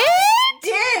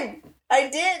 I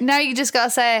did. Now you just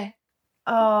gotta say,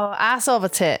 oh, ass over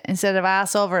tit instead of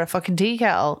ass over a fucking tea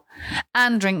kettle,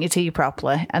 and drink your tea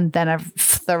properly, and then I've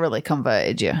thoroughly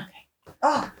converted you.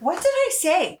 Oh, what did I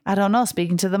say? I don't know.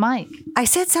 Speaking to the mic. I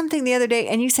said something the other day,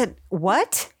 and you said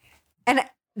what? And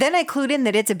then I clued in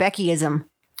that it's a Beckyism.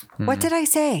 What did I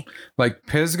say? Like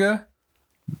Pisgah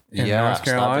in Yeah, North that'd be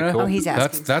Carolina. cool. Oh, he's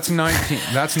asking. That's 19.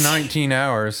 That's 19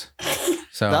 hours.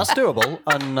 So, That's doable.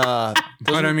 And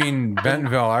but I mean,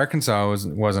 Bentonville, Arkansas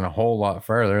wasn't a whole lot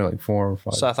further, like 4 or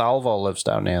 5. Seth Alvo lives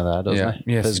down near there, doesn't Yeah,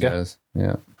 he? yes, Pisgah. it does.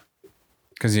 Yeah,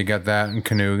 because you got that in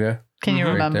Canoga. Can you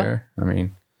right remember? there. I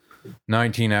mean,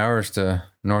 19 hours to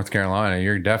North Carolina.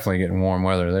 You're definitely getting warm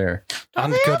weather there. Don't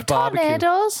And they good have barbecue.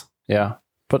 tornadoes? Yeah.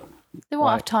 But They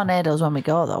won't have tornadoes when we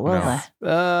go, though, will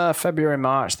No. they? February,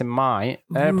 March, they might.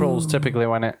 April's typically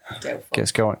when it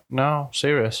gets going. No,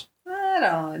 serious. I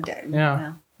don't.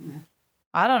 Yeah.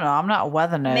 I don't know. I'm not a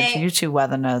weather nerd. May- You two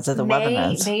weather nerds are the weather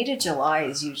nerds. May to July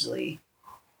is usually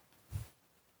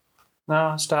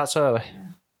No, it starts early.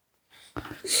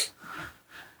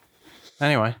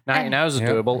 Anyway, 19 hours is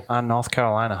doable, and North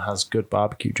Carolina has good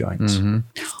barbecue joints.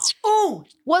 Oh,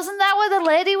 wasn't that where the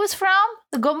lady was from?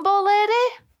 The gumbo lady?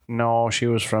 No, she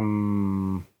was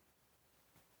from...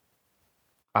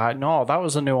 no, that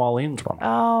was the New Orleans one.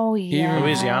 Oh, yeah.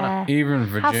 Louisiana. Even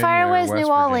Virginia. How far away is West New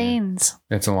Virginia. Orleans?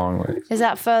 It's a long way. Is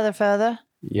that further?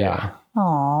 Yeah.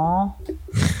 Aww.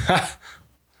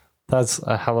 That's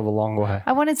a hell of a long way.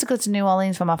 I wanted to go to New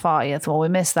Orleans for my 40th. Well, we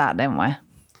missed that, didn't we?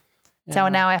 So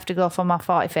now I have to go for my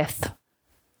 45th.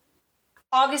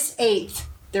 August 8th,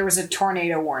 there was a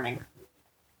tornado warning.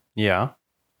 Yeah.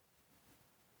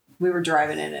 We were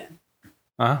driving in it.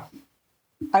 Huh?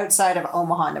 Outside of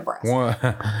Omaha,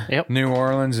 Nebraska. Yep. New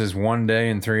Orleans is 1 day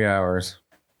and 3 hours.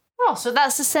 Oh, so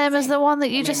that's the same as the one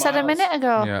that you just said a minute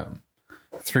ago. Yeah.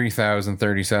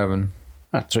 3,037.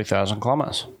 That's 3,000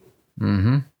 kilometers.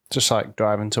 Mm-hmm. Just like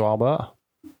driving to Alberta.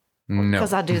 No.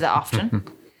 Because I do that often.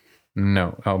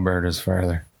 No, Alberta's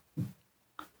farther.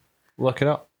 Look it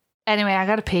up. Anyway, I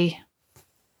gotta pee.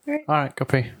 All right, go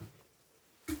pee.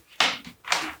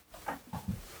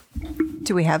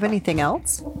 Do we have anything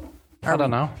else? I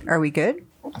don't know. Are we good?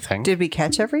 I think. Did we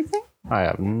catch everything? I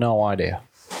have no idea.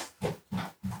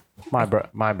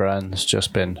 My brain's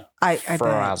just been I bet.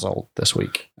 frazzled this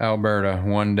week. Alberta,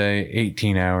 1 day,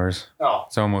 18 hours. Oh,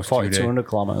 It's almost 2 days. 4,200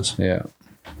 kilometers. Yeah.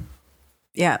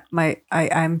 Yeah,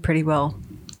 I'm pretty well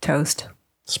toast.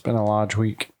 It's been a large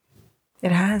week.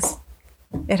 It has.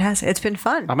 It's been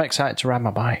fun. I'm excited to ride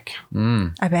my bike.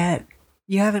 I bet.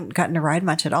 You haven't gotten to ride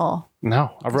much at all.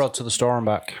 No, I rode to the store and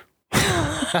back.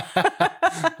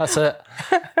 That's it.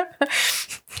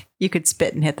 You could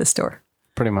spit and hit the store.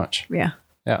 Pretty much. Yeah.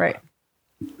 Yeah. Right.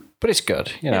 But it's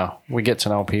good. You know, we get to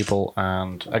know people,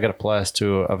 and I got a place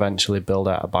to eventually build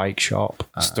out a bike shop.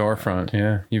 Storefront,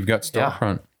 yeah. You've got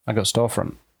storefront. I got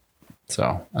storefront.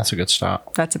 So that's a good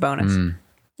start. That's a bonus.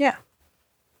 Yeah.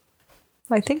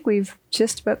 I think we've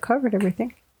just about covered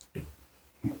everything.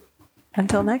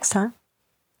 Until next time.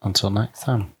 Until next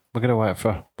time. We're going to wait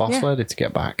for Boss Lady to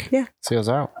get back. Yeah. See us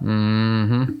out.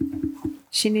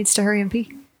 She needs to hurry and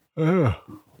pee.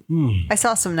 I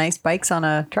saw some nice bikes on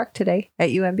a truck today at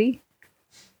UMB.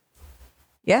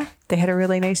 Yeah, they had a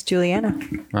really nice Juliana.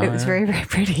 It was very, very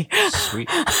pretty. Sweet.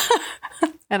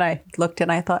 And I looked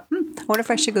and I thought, I wonder if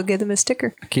I should go give them a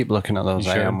sticker. I keep looking at those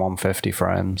You should. AM150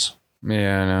 frames.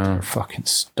 Yeah, I know. They're fucking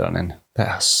stunning.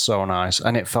 They're so nice.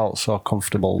 And it felt so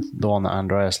comfortable. The one that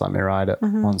Andreas let me ride it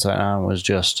once and was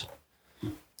just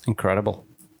incredible.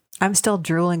 I'm still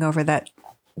drooling over that.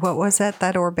 What was that?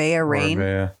 That Orbea Rain?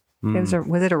 Orbea,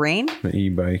 Was it a Rain? the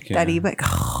e-bike. Yeah. That e-bike.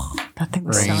 Oh, that thing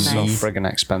was Rain. so So nice. friggin'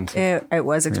 expensive. It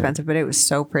was expensive, but it was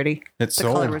so pretty. It's The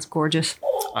color sold. was gorgeous.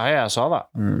 Oh, yeah, I saw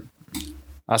that.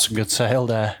 That's a good sale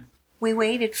there. We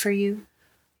waited for you.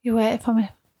 You waited for me.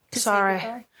 to say Sorry.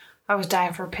 goodbye. I was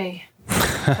dying for a pee.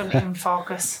 Couldn't even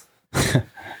focus. The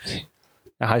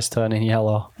eyes turning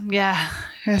yellow. Yeah.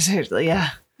 Seriously, yeah.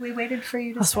 We waited for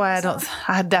you to That's say why so.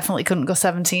 I definitely couldn't go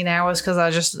 17 hours because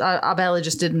I barely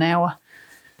just did an hour.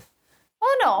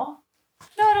 Oh, no.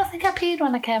 No, I don't think I peed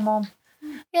when I came home.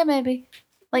 Yeah, maybe.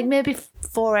 Like maybe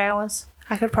 4 hours.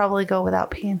 I could probably go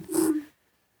without peeing.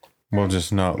 We'll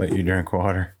just not let you drink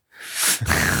water.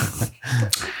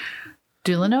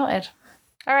 Duly noted.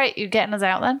 All right, you getting us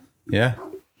out then? Yeah.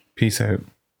 Peace out.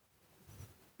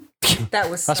 That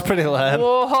was That's so pretty lame.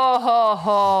 Whoa, ho, ho,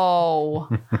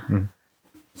 ho.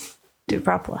 Do it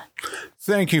properly.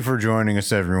 Thank you for joining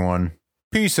us, everyone.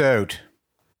 Peace out.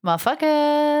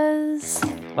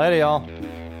 Motherfuckers. Later, y'all.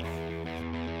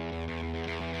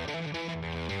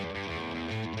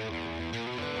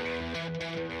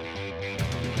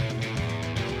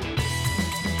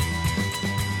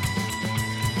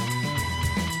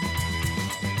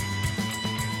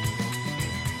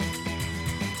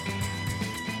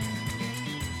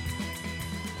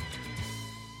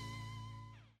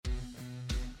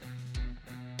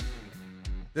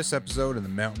 This episode of the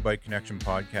Mountain Bike Connection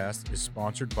podcast is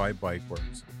sponsored by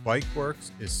Bikeworks.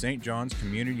 Bikeworks is St. John's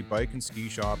community bike and ski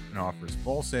shop and offers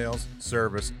full sales,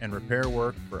 service, and repair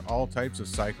work for all types of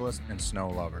cyclists and snow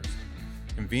lovers.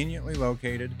 Conveniently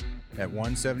located at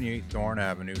 178 Thorn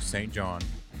Avenue, St. John,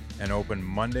 and open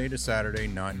Monday to Saturday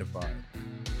 9 to 5.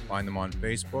 Find them on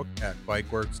Facebook at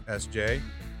BikeworksSJ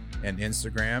and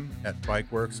Instagram at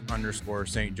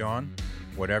Bikeworks_St. John.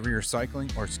 Whatever your cycling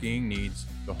or skiing needs,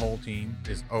 the whole team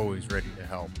is always ready to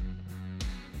help.